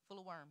rotted, full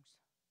of worms.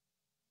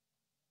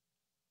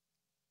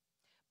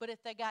 But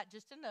if they got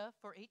just enough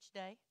for each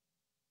day,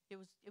 it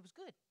was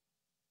good.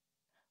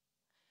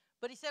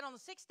 But he said on the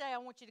sixth day, I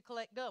want you to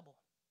collect double.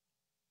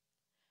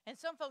 And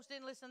some folks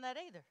didn't listen to that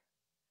either.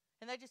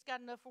 And they just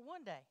got enough for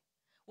one day.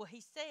 Well,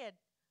 he said,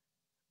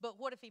 but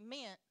what if he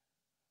meant,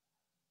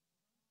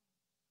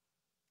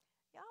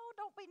 y'all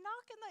don't be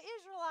knocking the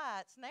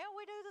Israelites. Now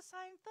we do the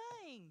same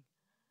thing.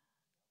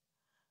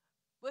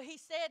 Well, he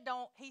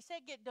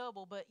said get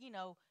double, but you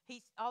know,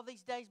 all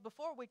these days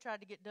before we tried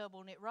to get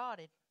double and it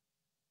rotted.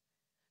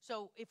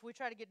 So if we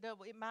try to get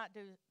double, it might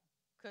do,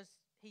 because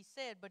he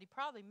said, but he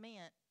probably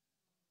meant.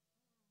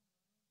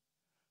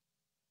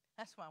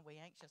 That's why we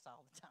anxious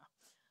all the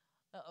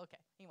time. Okay,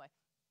 anyway.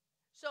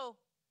 So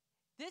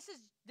this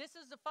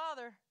is the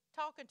Father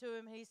talking to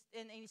him.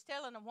 He's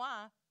telling him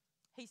why.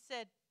 He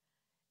said,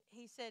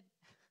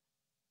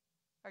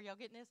 are y'all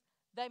getting this?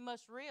 They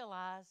must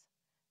realize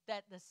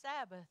that the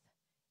Sabbath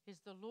is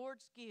the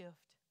Lord's gift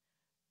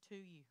to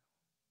you.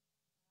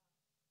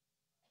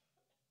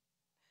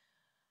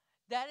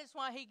 That is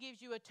why he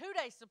gives you a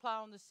 2-day supply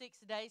on the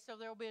sixth day, so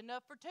there will be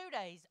enough for 2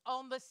 days.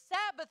 On the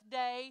Sabbath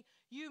day,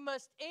 you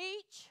must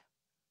each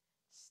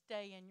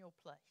stay in your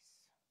place.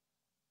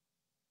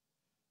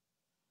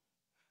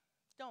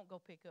 Don't go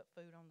pick up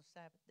food on the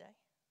Sabbath day.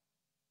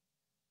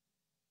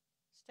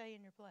 Stay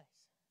in your place.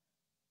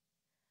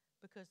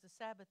 Because the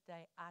Sabbath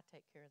day, I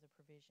take care of the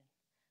provision.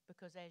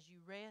 Because as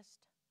you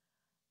rest,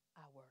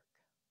 I work.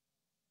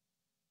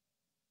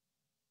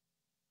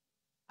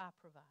 I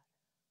provide.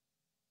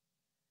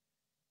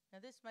 Now,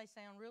 this may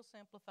sound real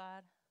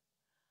simplified,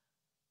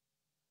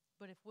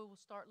 but if we will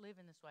start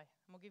living this way,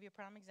 I'm going to give you a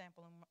prime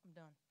example and I'm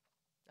done.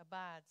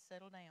 Abide,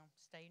 settle down,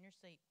 stay in your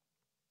seat.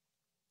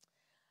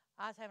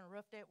 I was having a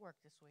rough day at work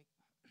this week.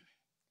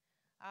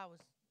 I was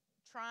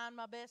trying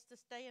my best to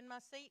stay in my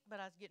seat, but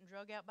I was getting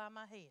drug out by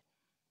my head.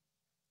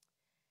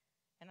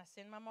 And I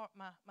sent my Marty,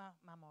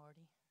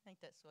 ain't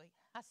that sweet?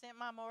 I sent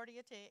my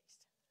Marty a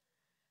text,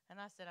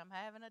 and I said, I'm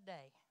having a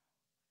day.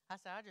 I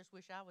said, I just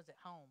wish I was at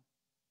home.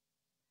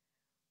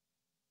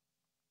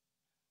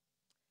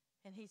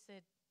 And he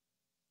said,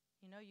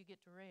 you know, you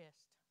get to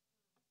rest.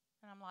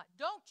 And I'm like,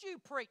 don't you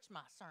preach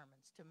my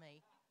sermons to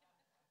me.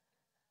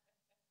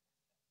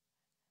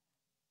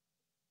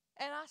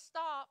 And I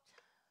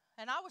stopped,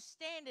 and I was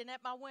standing at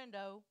my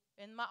window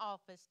in my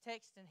office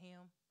texting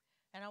him.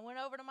 And I went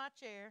over to my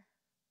chair,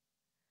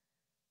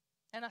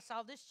 and I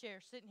saw this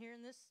chair sitting here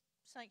in this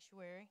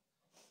sanctuary.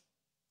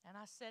 And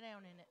I sat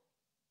down in it.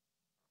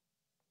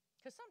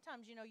 Because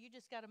sometimes, you know, you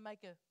just got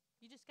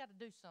to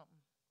do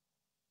something.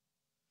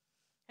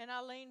 And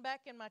I leaned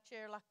back in my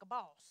chair like a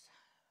boss.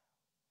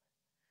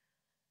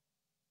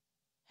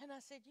 And I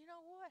said, you know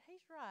what?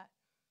 He's right.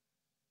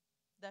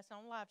 That's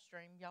on live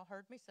stream. Y'all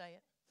heard me say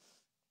it.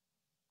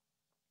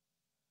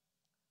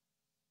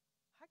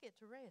 I get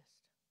to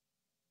rest.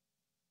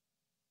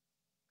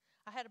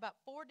 I had about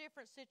 4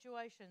 different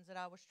situations that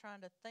I was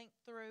trying to think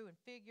through and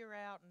figure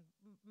out and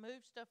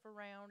move stuff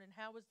around, and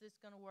how was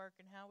this going to work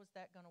and how was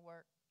that going to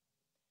work.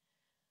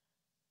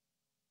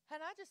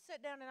 And I just sat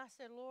down and I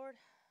said, Lord,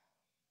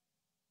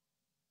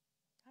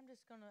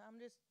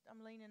 I'm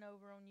leaning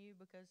over on you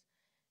because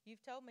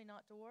you've told me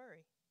not to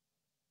worry.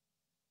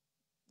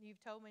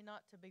 You've told me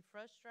not to be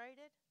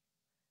frustrated.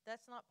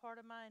 That's not part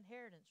of my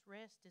inheritance.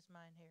 Rest is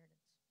my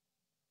inheritance.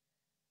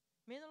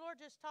 Me and the Lord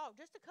just talked,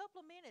 just a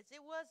couple of minutes.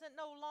 It wasn't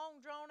no long,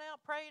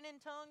 drawn-out praying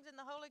in tongues in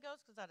the Holy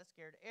Ghost, because I'd have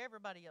scared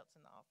everybody else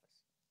in the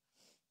office.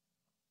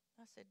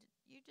 I said,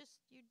 you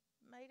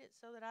made it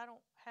so that I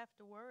don't have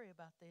to worry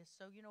about this.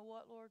 So you know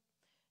what, Lord?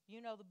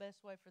 You know the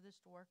best way for this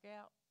to work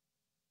out.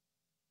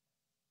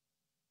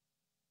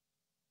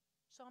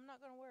 So I'm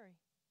not going to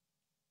worry.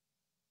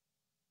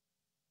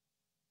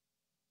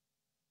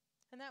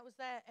 And that was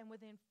that. And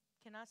within,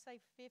 can I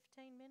say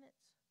 15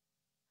 minutes,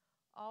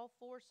 all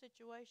 4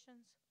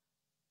 situations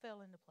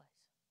fell into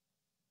place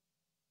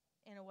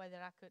in a way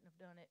that I couldn't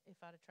have done it if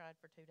I'd have tried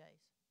for 2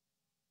 days.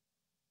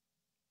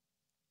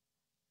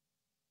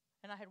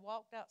 And I had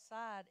walked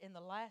outside, and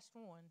the last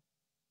one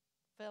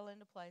fell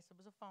into place. It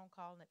was a phone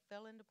call, and it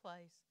fell into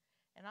place.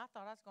 And I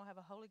thought I was going to have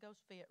a Holy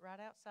Ghost fit right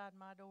outside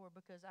my door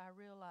because I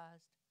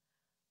realized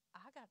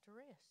I got to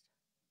rest.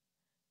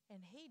 And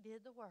He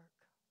did the work.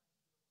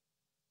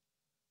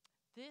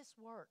 This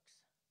works.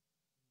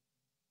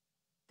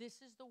 This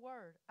is the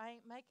Word. I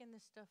ain't making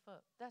this stuff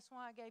up. That's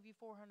why I gave you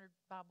 400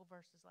 Bible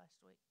verses last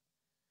week.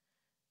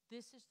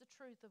 This is the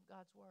truth of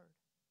God's Word.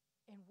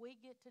 And we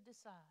get to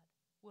decide,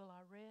 will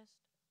I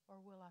rest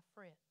or will I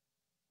fret?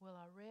 Will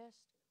I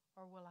rest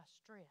or will I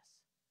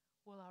stress?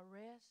 Will I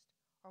rest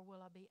or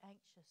will I be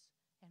anxious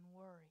and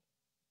worry?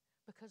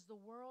 Because the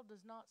world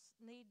does not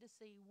need to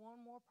see one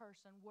more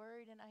person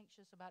worried and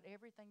anxious about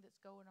everything that's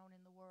going on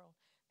in the world.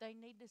 They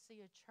need to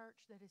see a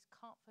church that is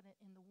confident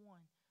in the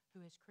one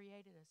who has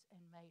created us and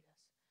made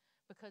us.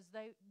 Because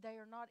they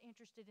are not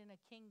interested in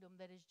a kingdom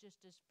that is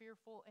just as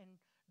fearful and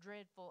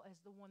dreadful as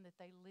the one that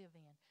they live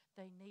in.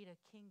 They need a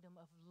kingdom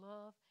of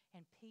love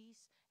and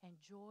peace and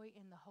joy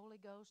in the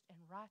Holy Ghost and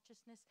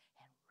righteousness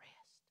and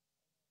rest.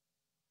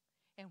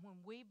 And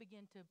when we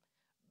begin to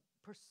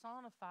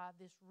personify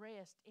this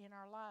rest in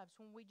our lives,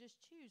 when we just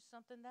choose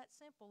something that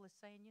simple as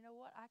saying, you know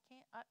what,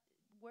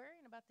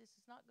 worrying about this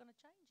is not going to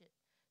change it.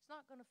 It's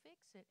not going to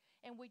fix it.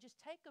 And we just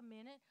take a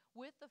minute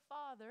with the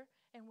Father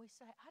and we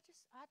say,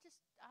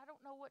 I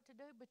don't know what to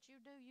do, but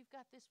you do. You've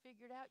got this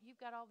figured out. You've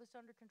got all this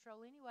under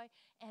control anyway.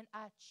 And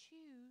I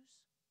choose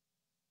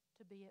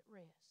to be at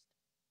rest.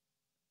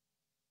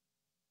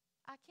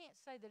 I can't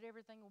say that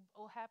everything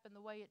will happen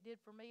the way it did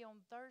for me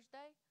on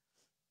Thursday,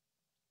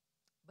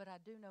 but I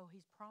do know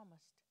He's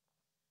promised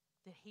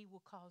that He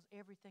will cause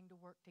everything to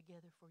work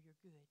together for your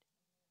good.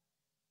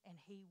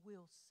 And He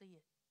will see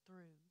it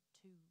through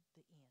to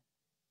the end.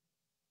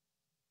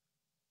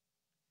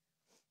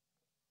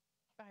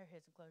 Bow your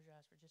heads and close your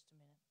eyes for just a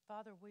minute.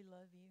 Father, we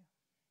love You.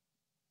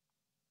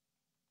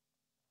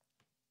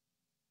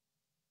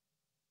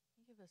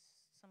 You give us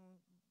some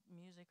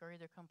music or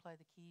either come play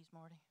the keys,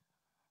 Marty.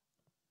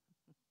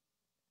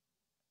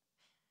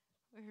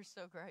 We're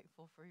so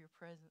grateful for Your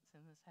presence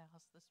in this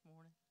house this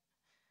morning.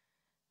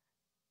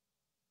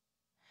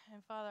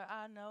 And Father,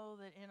 I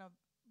know that in a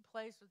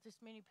place with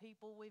this many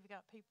people, we've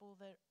got people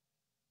that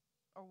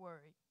are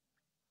worried.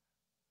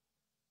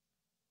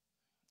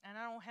 And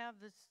I don't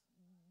have this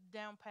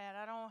down pat.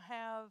 I don't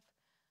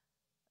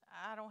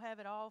have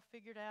it all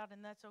figured out,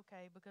 and that's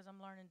okay because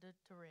I'm learning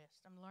to rest.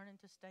 I'm learning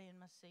to stay in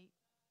my seat.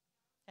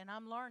 And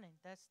I'm learning.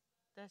 That's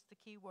the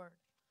key word.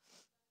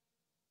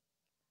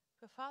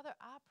 But Father,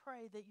 I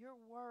pray that Your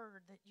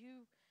word that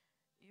you've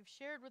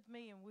shared with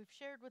me and we've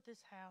shared with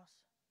this house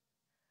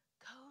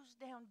goes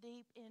down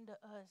deep into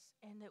us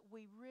and that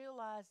we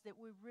realize that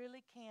we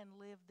really can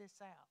live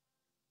this out.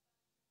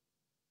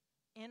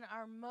 In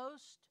our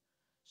most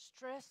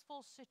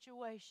stressful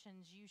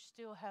situations, You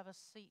still have a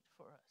seat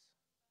for us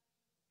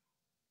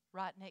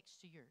right next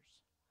to Yours.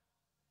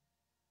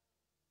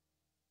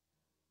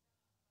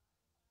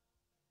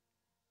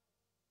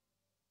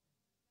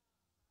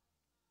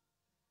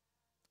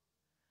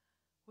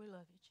 We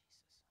love You,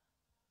 Jesus.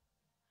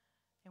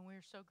 And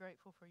we're so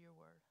grateful for Your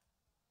word.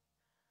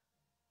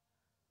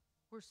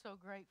 We're so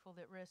grateful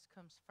that rest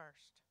comes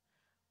first.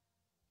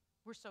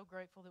 We're so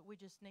grateful that we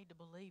just need to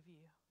believe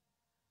You.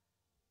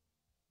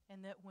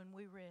 And that when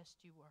we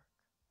rest, You work.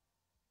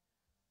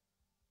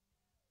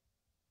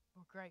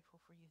 We're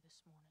grateful for You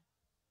this morning.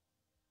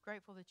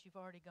 Grateful that You've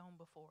already gone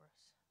before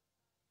us.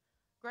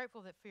 Grateful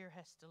that fear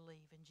has to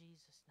leave in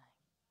Jesus' name.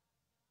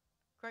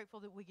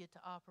 Grateful that we get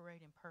to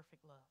operate in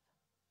perfect love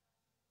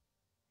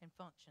and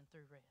function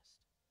through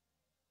rest.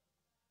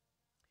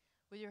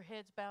 With your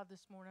heads bowed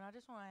this morning, I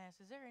just want to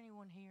ask, is there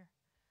anyone here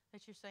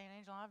that you're saying,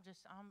 Angela,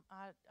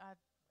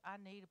 I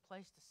need a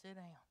place to sit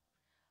down.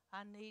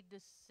 I need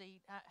this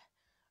seat.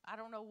 I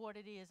don't know what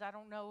it is. I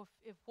don't know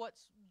if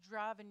what's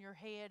driving your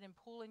head and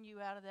pulling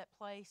you out of that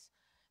place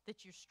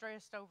that you're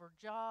stressed over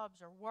jobs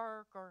or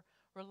work or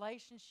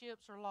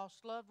relationships or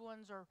lost loved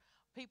ones or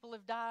people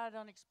have died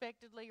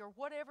unexpectedly or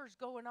whatever's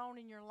going on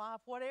in your life,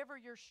 whatever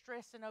you're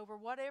stressing over,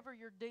 whatever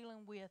you're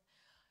dealing with,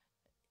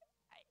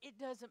 it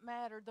doesn't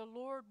matter. The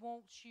Lord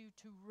wants you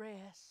to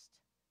rest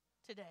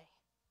today.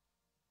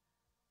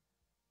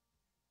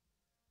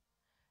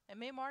 And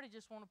me and Marty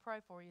just want to pray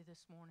for you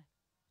this morning.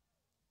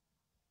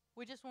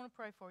 We just want to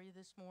pray for you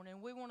this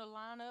morning. We want to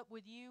line up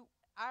with You.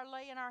 Our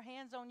laying our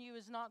hands on you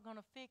is not going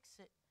to fix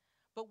it,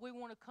 but we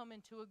want to come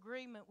into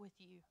agreement with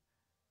You.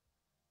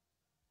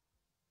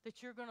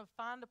 That you're going to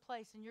find a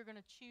place and you're going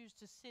to choose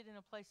to sit in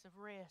a place of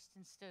rest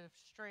instead of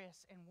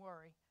stress and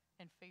worry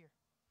and fear.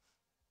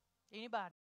 Anybody?